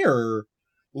 Where here,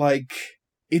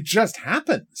 it just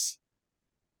happens.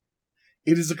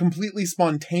 It is a completely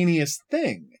spontaneous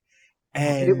thing.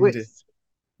 And it was.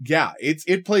 yeah,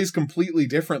 it plays completely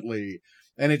differently,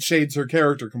 and it shades her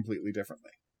character completely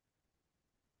differently.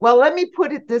 Well, let me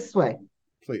put it this way.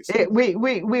 Please.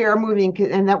 We are moving,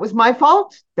 and that was my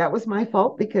fault. That was my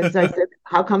fault because I said,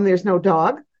 "How come there's no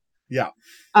dog?" Yeah.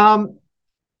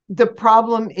 The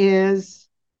problem is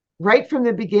right from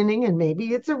the beginning, and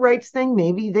maybe it's a rights thing.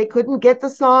 Maybe they couldn't get the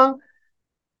song,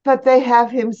 but they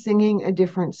have him singing a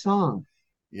different song.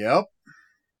 Yep.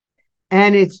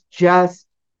 And it's just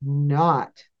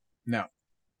not. No.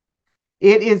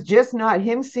 It is just not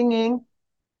him singing,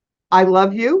 "I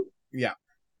love you." Yeah.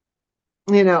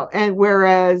 And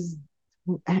whereas,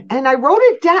 and I wrote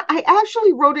it down. I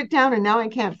actually wrote it down, and now I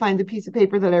can't find the piece of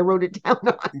paper that I wrote it down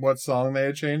on. What song they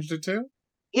had changed it to?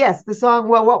 Yes, the song.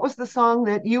 Well, what was the song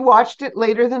that you watched it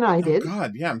later than I did? Oh,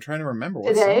 God. Yeah, I'm trying to remember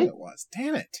what Today? song it was.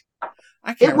 Damn it.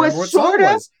 I can't remember what song it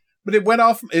was. But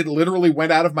it literally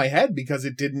went out of my head because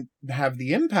it didn't have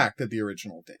the impact that the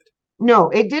original did. No,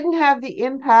 it didn't have the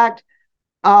impact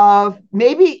of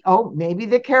maybe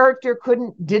the character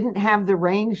didn't have the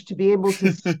range to be able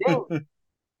to sing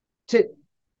to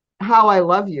 "How I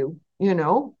Love You,"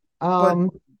 But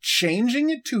changing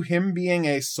it to him being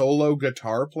a solo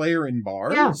guitar player in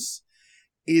bars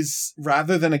is,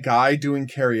 rather than a guy doing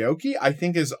karaoke, I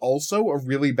think is also a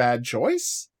really bad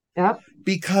choice. Yep.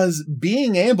 Because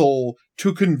being able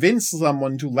to convince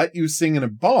someone to let you sing in a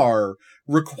bar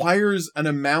requires an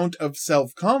amount of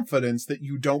self-confidence that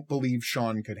you don't believe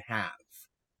Sean could have.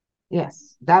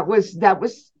 Yes, that was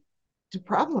the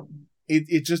problem.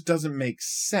 It just doesn't make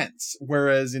sense.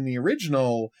 Whereas in the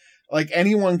original, like,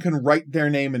 anyone can write their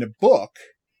name in a book,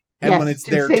 and when it's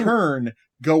their turn,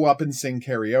 go up and sing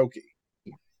karaoke.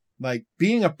 Like,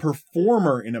 being a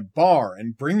performer in a bar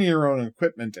and bringing your own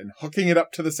equipment and hooking it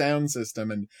up to the sound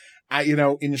system and,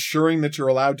 ensuring that you're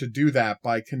allowed to do that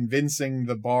by convincing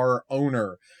the bar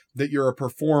owner that you're a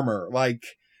performer, like,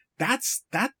 that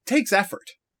takes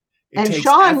effort. It takes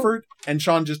effort, and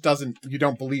Sean just doesn't, you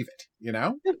don't believe it,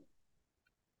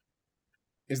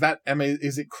 Is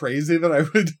it crazy that I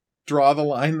would draw the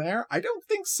line there? I don't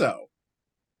think so.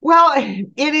 Well,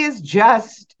 it is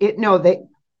just, it's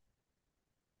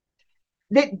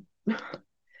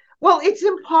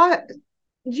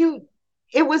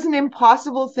it was an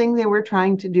impossible thing they were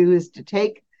trying to do, is to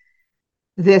take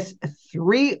this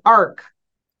 3-hour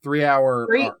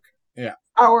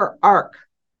arc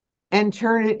and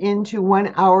turn it into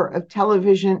 1 hour of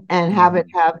television and have it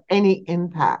have any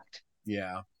impact.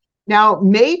 Yeah. Now,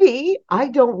 maybe, I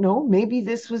don't know, maybe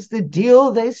this was the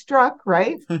deal they struck,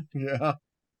 right? Yeah.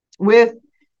 With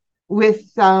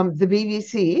the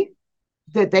BBC,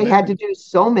 that they had to do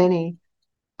so many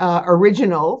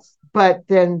originals, but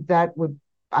then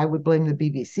I would blame the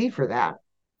BBC for that.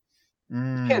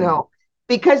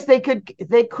 Because they could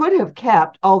have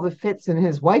kept all the Fitz and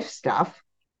his wife stuff.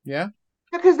 Yeah.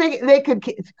 Because they could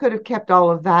have kept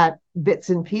all of that bits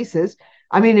and pieces.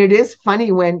 I mean, it is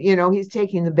funny when, he's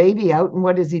taking the baby out, and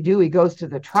what does he do? He goes to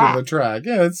the track. To the track.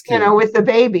 Yeah, it's cute. With the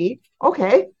baby.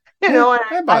 Okay. And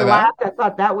I laughed. I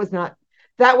thought that was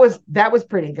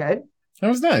pretty good. That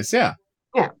was nice, yeah.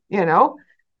 Yeah,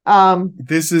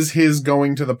 this is his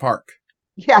going to the park.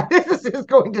 Yeah, this is his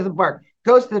going to the park.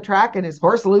 Goes to the track, and his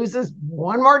horse loses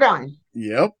one more time.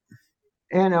 Yep.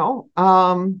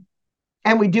 And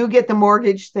we do get the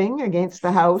mortgage thing against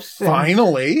the house.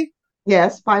 Finally.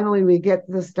 Yes, finally we get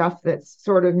the stuff that's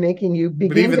sort of making you begin.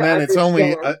 But even then, understand. It's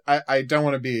only. I don't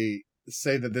want to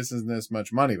say that this isn't this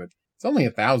much money, but it's only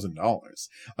 $1,000.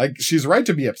 Like, she's right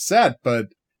to be upset, but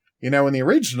in the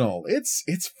original, it's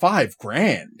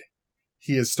 $5,000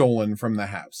 he has stolen from the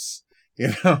house.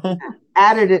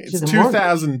 Added it to the mortgage. It's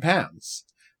 £2,000,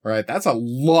 right? That's a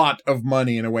lot of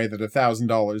money in a way that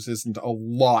 $1,000 isn't a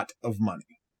lot of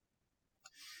money.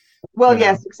 Well,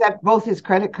 yes, except both his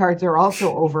credit cards are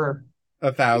also over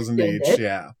 1,000 each.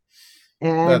 Yeah,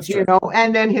 and that's true.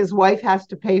 And then his wife has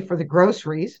to pay for the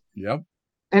groceries. Yep.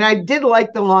 And I did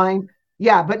like the line,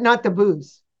 "Yeah, but not the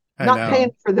booze. Not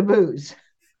paying for the booze."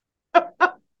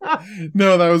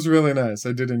 No, that was really nice.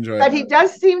 I did enjoy that. But he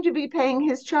does seem to be paying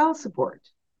his child support.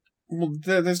 Well,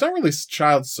 there's not really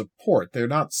child support. They're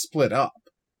not split up.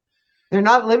 They're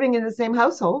not living in the same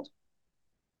household.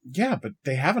 Yeah, but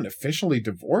they haven't officially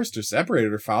divorced or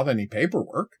separated or filed any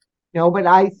paperwork. No, but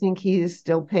I think he is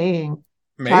still paying.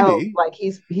 Maybe. Like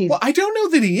he's. Well, I don't know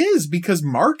that he is, because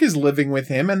Mark is living with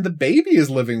him and the baby is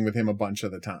living with him a bunch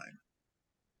of the time.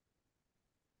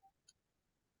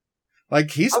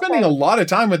 Like, he's spending a lot of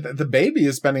time with the baby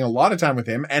is spending a lot of time with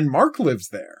him, and Mark lives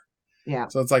there. Yeah.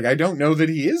 So it's like, I don't know that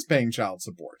he is paying child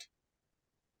support.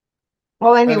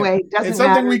 Well, anyway, it it's doesn't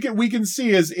something matter. we can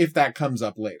see as if that comes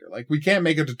up later. Like, we can't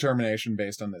make a determination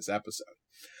based on this episode.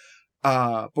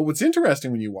 But what's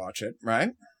interesting when you watch it,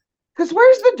 right? Because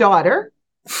where's the daughter?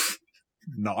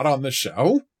 Not on the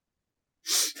show.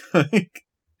 Like,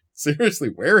 seriously,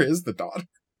 where is the daughter?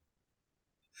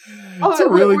 It's a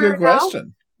really good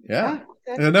question. Yeah.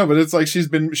 Okay. No, but it's like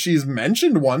she's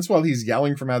mentioned once while he's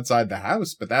yelling from outside the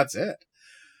house, but that's it.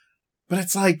 But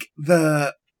it's like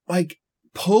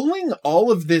pulling all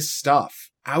of this stuff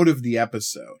out of the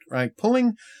episode, right?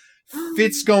 Pulling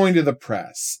Fitz going to the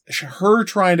press, her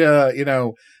trying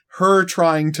to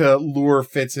lure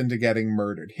Fitz into getting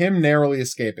murdered, him narrowly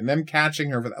escaping, them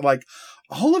catching her for that, like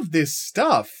all of this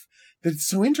stuff that's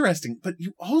so interesting. But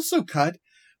you also cut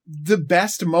the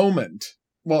best moment.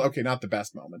 Well, okay, not the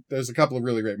best moment. There's a couple of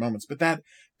really great moments, but that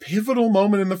pivotal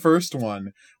moment in the first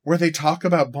one where they talk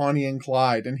about Bonnie and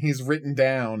Clyde and he's written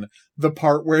down the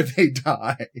part where they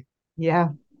die.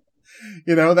 Yeah.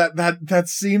 You know, that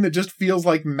scene that just feels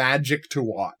like magic to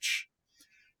watch.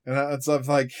 And it's of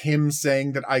like him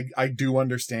saying that I do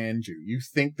understand you. You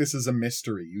think this is a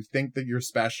mystery. You think that you're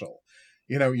special.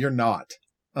 You know, you're not.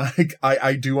 Like,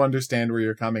 I do understand where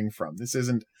you're coming from. This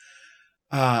isn't,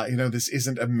 this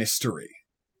isn't a mystery.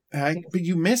 But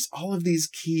you miss all of these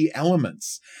key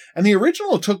elements. And the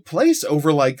original took place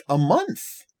over like a month.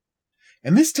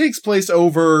 And this takes place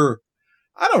over,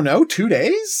 I don't know, 2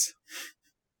 days?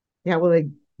 Yeah, well,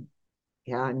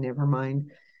 never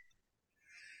mind.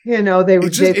 You know,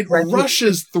 it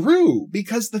rushes through,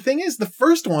 because the thing is, the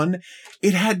first one,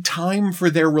 it had time for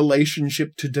their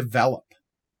relationship to develop,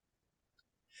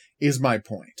 is my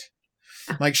point.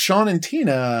 Like, Sean and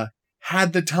Tina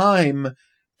had the time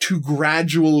to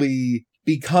gradually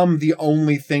become the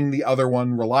only thing the other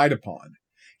one relied upon.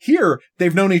 Here,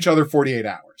 they've known each other 48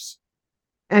 hours.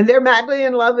 And they're madly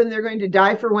in love, and they're going to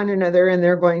die for one another, and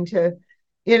they're going to,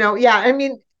 I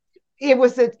mean,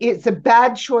 it's a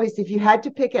bad choice. If you had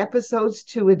to pick episodes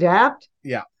to adapt,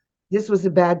 yeah, this was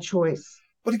a bad choice.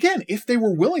 But again, if they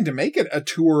were willing to make it a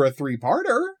 2 or a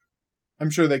 3-parter, I'm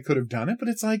sure they could have done it, but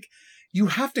it's like, you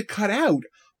have to cut out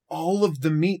all of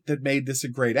the meat that made this a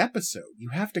great episode.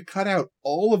 You have to cut out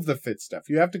all of the Fitz stuff.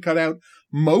 You have to cut out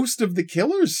most of the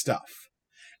Killer's stuff.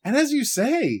 And as you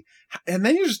say, and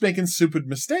then you're just making stupid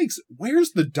mistakes.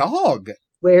 Where's the dog?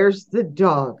 Where's the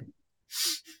dog?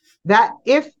 That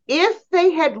if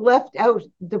they had left out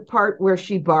the part where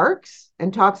she barks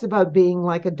and talks about being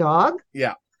like a dog.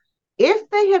 Yeah. If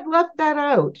they had left that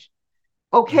out,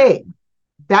 okay.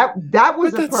 That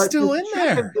was a part still that in should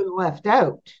there. have been left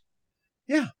out.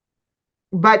 Yeah.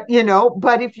 But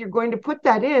if you're going to put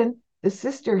that in, the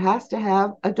sister has to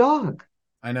have a dog.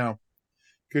 I know.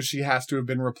 Because she has to have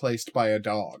been replaced by a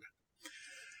dog.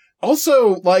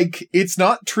 Also, like, it's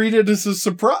not treated as a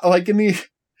surprise. Like, in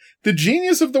the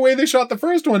genius of the way they shot the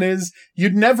first one is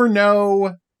you'd never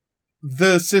know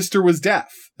the sister was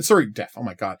deaf. Oh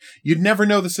my God. You'd never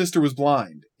know the sister was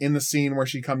blind in the scene where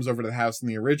she comes over to the house in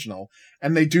the original.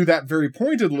 And they do that very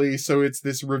pointedly, so it's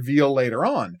this reveal later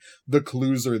on. The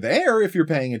clues are there if you're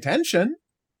paying attention.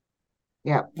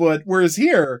 Yeah. But whereas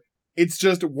here, it's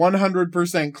just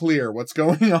 100% clear what's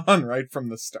going on right from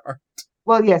the start.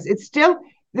 Well, yes, it's still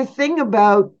the thing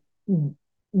about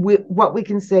what we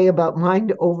can say about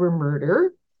Mind Over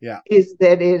Murder. Yeah. Is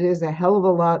that it is a hell of a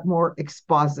lot more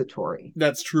expository.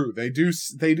 That's true. They do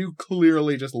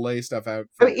clearly just lay stuff out.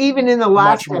 Even in the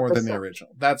last much more episode. than the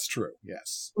original. That's true.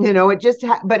 Yes. It just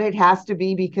but it has to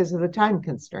be because of the time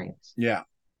constraints. Yeah.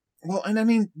 Well, and I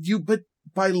mean, but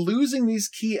by losing these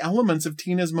key elements of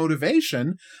Tina's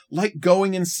motivation, like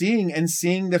going and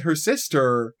seeing that her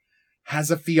sister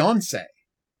has a fiance.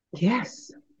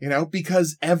 Yes.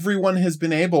 Because everyone has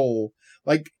been able,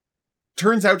 like,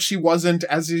 turns out she wasn't,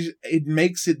 it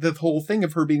makes it the whole thing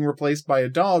of her being replaced by a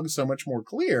dog so much more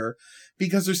clear,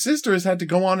 because her sister has had to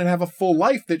go on and have a full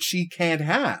life that she can't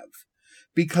have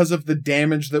because of the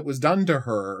damage that was done to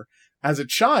her as a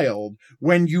child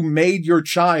when you made your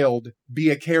child be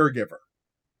a caregiver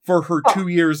for her 2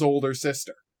 years older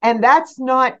sister. And that's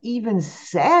not even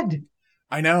said.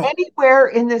 I know. Anywhere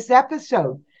in this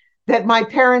episode that my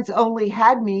parents only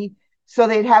had me so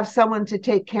they'd have someone to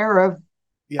take care of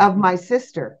my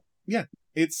sister. Yeah.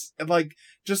 It's like,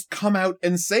 just come out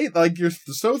and say it. Like, you're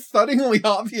so thuddingly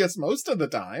obvious most of the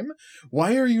time.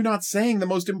 Why are you not saying the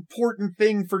most important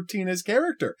thing for Tina's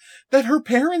character? That her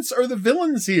parents are the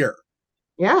villains here.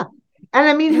 Yeah. And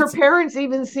I mean, her parents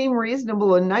even seem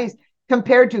reasonable and nice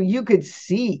compared to, you could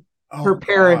see her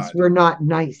parents were not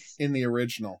nice. In the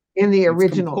original.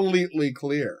 It's completely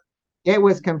clear. It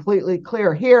was completely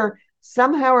clear. Here,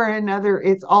 somehow or another,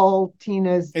 it's all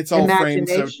Tina's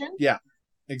imagination. Yeah,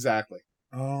 exactly.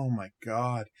 Oh my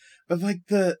God. But like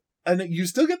and you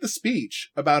still get the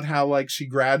speech about how like she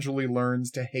gradually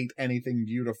learns to hate anything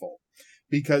beautiful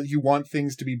because you want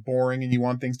things to be boring and you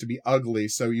want things to be ugly.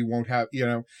 So you won't have,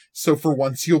 so for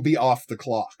once you'll be off the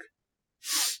clock.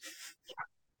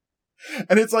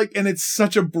 And it's like, and it's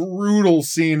such a brutal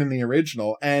scene in the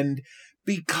original. And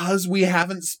because we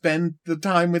haven't spent the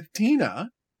time with Tina,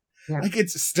 like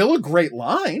it's still a great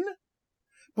line.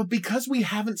 But because we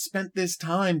haven't spent this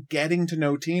time getting to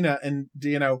know Tina and,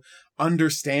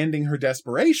 understanding her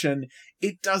desperation,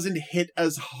 it doesn't hit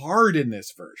as hard in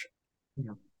this version.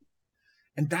 Yeah.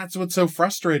 And that's what's so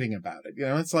frustrating about it.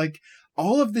 It's like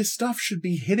all of this stuff should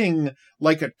be hitting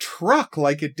like a truck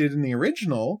like it did in the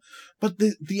original, but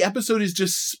the episode is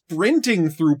just sprinting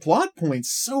through plot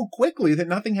points so quickly that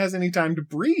nothing has any time to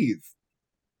breathe.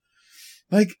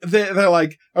 Like, they're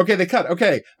like, okay, they cut.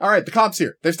 Okay, all right, the cop's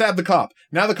here. They stabbed the cop.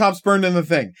 Now the cop's burned in the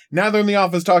thing. Now they're in the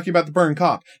office talking about the burned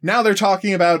cop. Now they're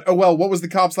talking about, what was the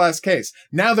cop's last case?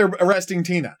 Now they're arresting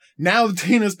Tina. Now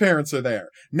Tina's parents are there.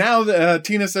 Now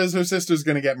Tina says her sister's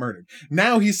gonna get murdered.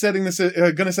 Now he's gonna set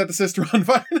the sister on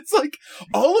fire. It's like,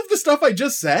 all of the stuff I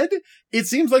just said, it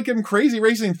seems like I'm crazy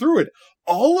racing through it.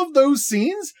 All of those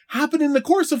scenes happen in the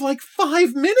course of like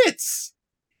 5 minutes.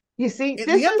 You see, in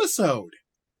the episode.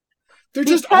 They're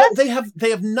just they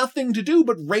have nothing to do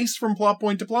but race from plot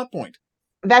point to plot point.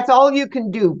 That's all you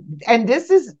can do. And this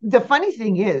is the funny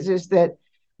thing is that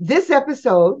this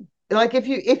episode, like if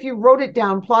you wrote it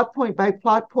down plot point by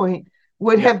plot point,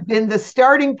 would have been the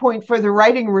starting point for the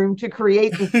writing room to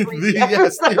create the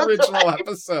the original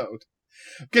episode.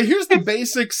 Okay, here's the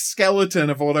basic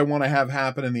skeleton of what I want to have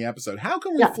happen in the episode. How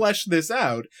can we flesh this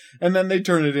out? And then they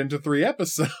turn it into 3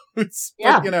 episodes. But,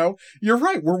 you're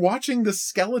right. We're watching the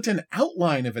skeleton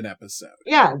outline of an episode.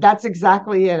 Yeah, that's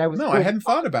exactly it. I hadn't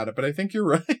thought about it, but I think you're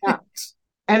right. Yeah.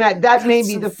 And that may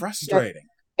be the frustrating.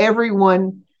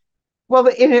 Everyone,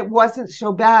 and it wasn't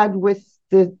so bad with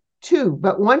the 2,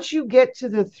 but once you get to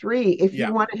the 3, if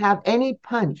you want to have any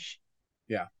punch,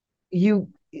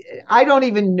 I don't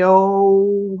even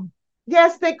know.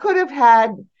 Yes, they could have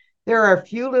had, there are a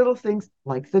few little things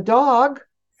like the dog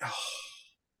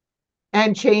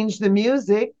and change the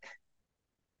music.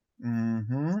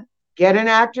 Mm-hmm. Get an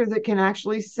actor that can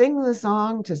actually sing the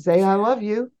song to say, I love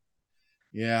you.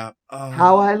 Yeah.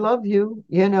 How I love you,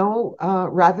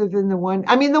 rather than the one.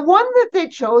 I mean, the one that they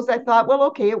chose, I thought, well,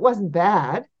 okay, it wasn't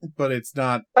bad. But it's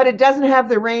not. But it doesn't have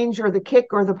the range or the kick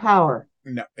or the power.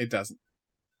 No, it doesn't.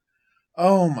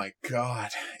 Oh my God.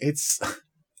 It's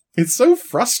so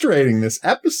frustrating, this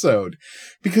episode,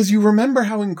 because you remember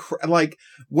how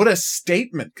what a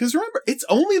statement. Because remember, it's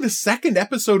only the 2nd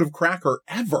episode of Cracker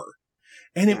ever.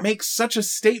 And it makes such a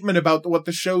statement about what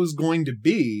the show's going to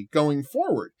be going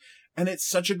forward. And it's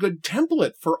such a good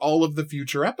template for all of the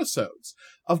future episodes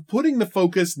of putting the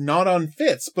focus not on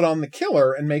Fitz, but on the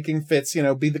killer and making Fitz,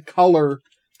 be the color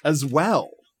as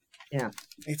well. Yeah.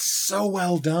 It's so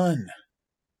well done.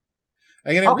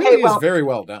 Again, it really is very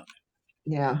well done.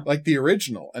 Yeah. Like the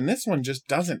original. And this one just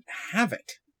doesn't have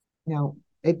it. No,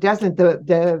 it doesn't.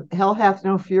 The Hell Hath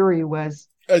No Fury was...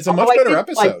 It's a much better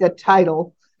episode. Like the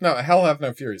title. No, Hell Hath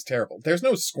No Fury is terrible. There's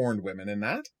no scorned women in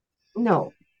that.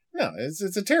 No. No, it's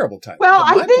a terrible title. Well,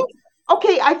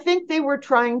 I think they were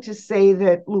trying to say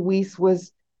that Louise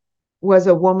was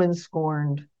a woman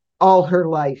scorned all her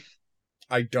life.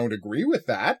 I don't agree with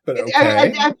that, but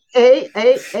okay.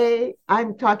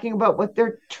 I'm talking about what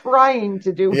they're trying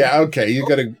to do. Yeah, okay. You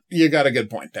got a good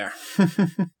point there.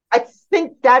 I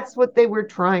think that's what they were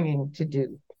trying to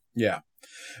do. Yeah.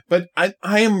 But I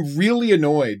am really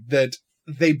annoyed that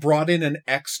they brought in an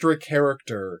extra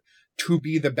character to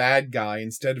be the bad guy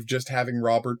instead of just having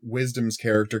Robert Wisdom's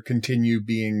character continue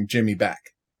being Jimmy Beck.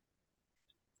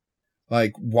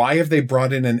 Like, why have they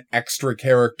brought in an extra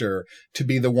character to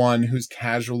be the one who's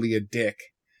casually a dick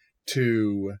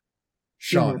to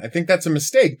Sean? Mm-hmm. I think that's a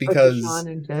mistake because... Sean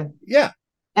and to... Yeah.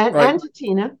 And to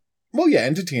Tina. Well, yeah,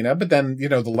 and to Tina, but then,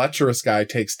 the lecherous guy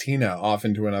takes Tina off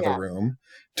into another room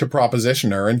to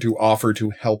proposition her and to offer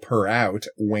to help her out,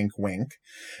 wink, wink.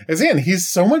 As in, he's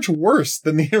so much worse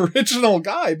than the original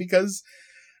guy because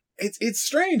it's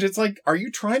strange. It's like, are you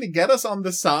trying to get us on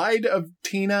the side of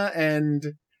Tina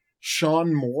and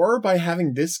Sean Moore by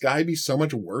having this guy be so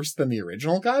much worse than the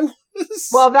original guy was?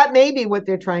 Well, that may be what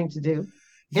they're trying to do.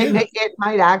 Yeah. It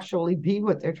might actually be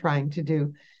what they're trying to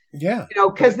do. Yeah.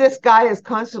 Because this guy is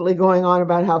constantly going on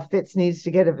about how Fitz needs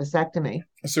to get a vasectomy.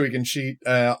 So he can cheat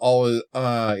all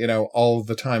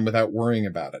the time without worrying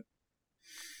about it.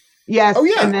 Yes. Oh,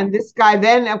 yeah. And then this guy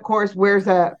then, of course, wears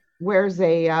a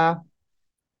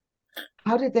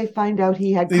How did they find out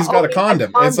he had? He's got a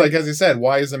condom. It's like, as you said,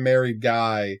 why is a married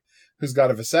guy who's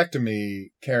got a vasectomy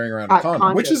carrying around a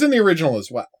condom? Which is in the original as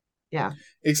well. Yeah.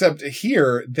 Except he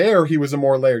was a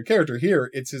more layered character. Here,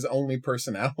 it's his only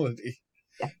personality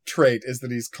trait is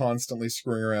that he's constantly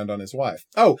screwing around on his wife.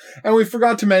 Oh, and we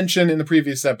forgot to mention in the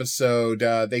previous episode,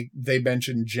 they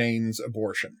mentioned Jane's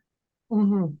abortion.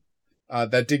 Mm-hmm.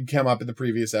 That did come up in the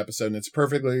previous episode, and it's a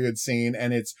perfectly good scene,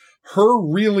 and it's her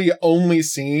really only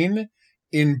scene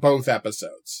in both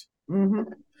episodes.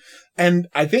 Mm-hmm. And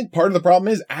I think part of the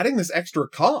problem is adding this extra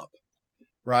cop,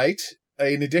 right?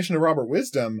 In addition to Robert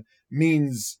Wisdom,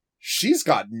 means she's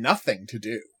got nothing to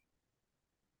do.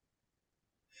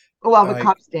 Well, the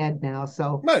cop's dead now,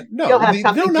 so not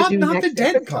the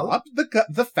dead episode. Cop,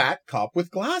 the fat cop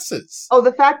with glasses. Oh,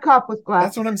 the fat cop with glasses.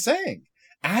 That's what I'm saying.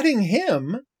 Adding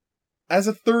him as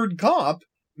a third cop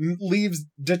leaves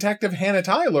Detective Hannah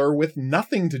Tyler with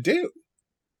nothing to do.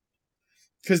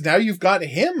 Because now you've got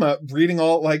him reading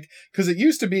all, because it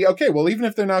used to be, okay, well, even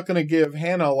if they're not going to give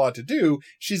Hannah a lot to do,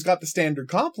 she's got the standard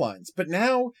cop lines. But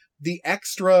now the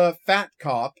extra fat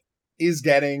cop is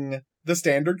getting the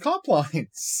standard cop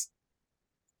lines.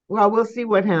 Well, we'll see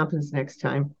what happens next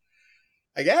time.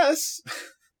 I guess.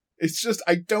 It's just,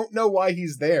 I don't know why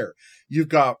he's there. You've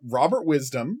got Robert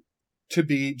Wisdom to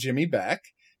be Jimmy Beck.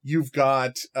 You've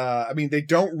got, they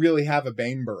don't really have a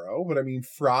Bainborough, but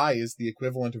Fry is the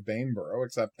equivalent of Bainborough,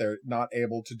 except they're not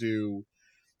able to do,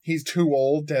 he's too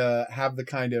old to have the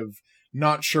kind of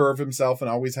not sure of himself and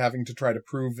always having to try to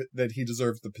prove that he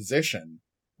deserves the position,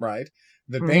 right?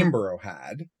 That Bainborough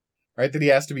had, right? That he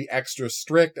has to be extra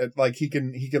strict at, he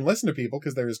can listen to people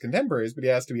because they're his contemporaries, but he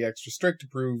has to be extra strict to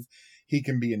prove he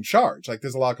can be in charge.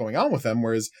 There's a lot going on with him,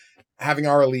 whereas having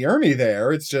R. Lee Ermey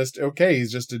there, it's just, okay,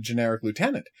 he's just a generic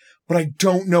lieutenant. But I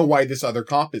don't know why this other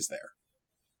cop is there.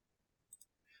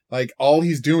 All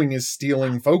he's doing is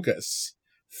stealing focus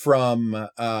from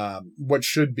what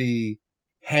should be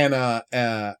Hannah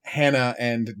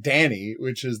and Danny,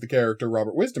 which is the character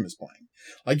Robert Wisdom is playing.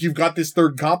 You've got this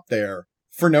third cop there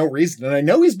for no reason. And I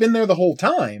know he's been there the whole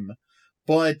time,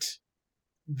 but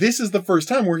this is the first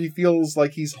time where he feels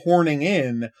like he's horning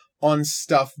in on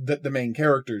stuff that the main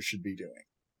characters should be doing.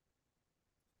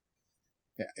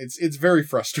 Yeah, it's very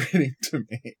frustrating to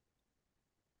me.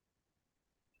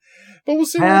 But we'll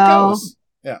see where it goes.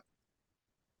 Yeah.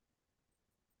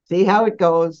 See how it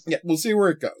goes. Yeah, we'll see where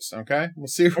it goes, okay? We'll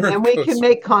see where it goes. And then we can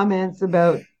make comments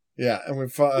about... Yeah, and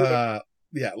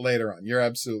later on. You're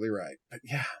absolutely right. But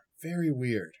yeah, very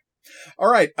weird.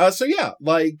 All right, so yeah,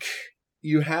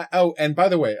 you have, and by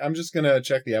the way, I'm just going to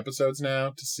check the episodes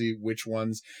now to see which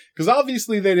ones, because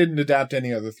obviously they didn't adapt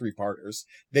any other three-parters.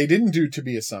 They didn't do To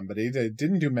Be a Somebody. They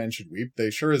didn't do Men Should Weep. They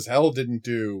sure as hell didn't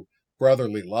do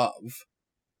Brotherly Love,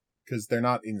 because they're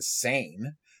not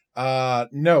insane.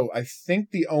 No, I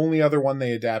think the only other one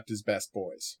they adapt is Best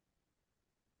Boys.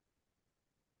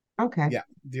 Okay. Yeah,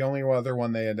 the only other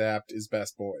one they adapt is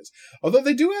Best Boys. Although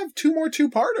they do have two more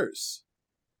two-parters.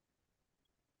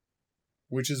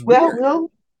 Which is weird. Well,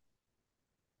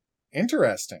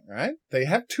 interesting, right? They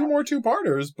have two more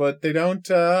two-parters, but they don't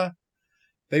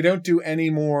do any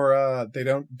more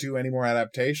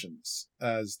adaptations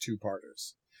as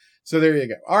two-parters. So there you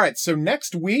go. All right, so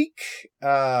next week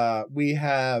we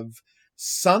have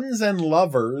Sons and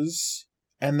Lovers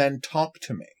and then Talk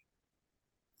to Me.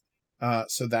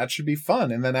 So that should be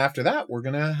fun. And then after that, we're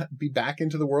going to be back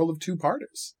into the world of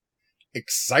two-parters.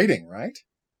 Exciting, right?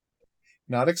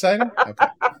 Not exciting? Okay.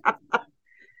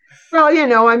 Well,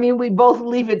 we both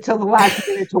leave it till the last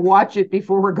minute to watch it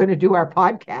before we're going to do our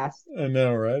podcast. I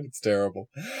know, right? It's terrible.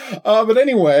 But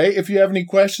anyway, if you have any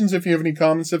questions, if you have any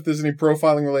comments, if there's any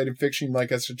profiling-related fiction you'd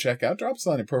like us to check out, drop us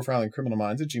a line at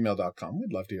profilingcriminalminds@gmail.com.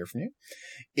 We'd love to hear from you.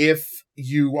 If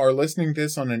you are listening to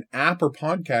this on an app or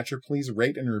podcatcher, please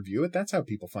rate and review it. That's how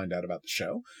people find out about the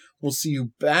show. We'll see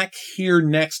you back here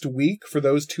next week for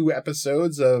those 2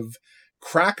 episodes of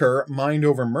Cracker, Mind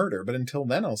Over Murder. But until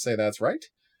then, I'll say that's right.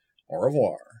 Au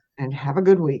revoir. And have a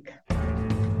good week.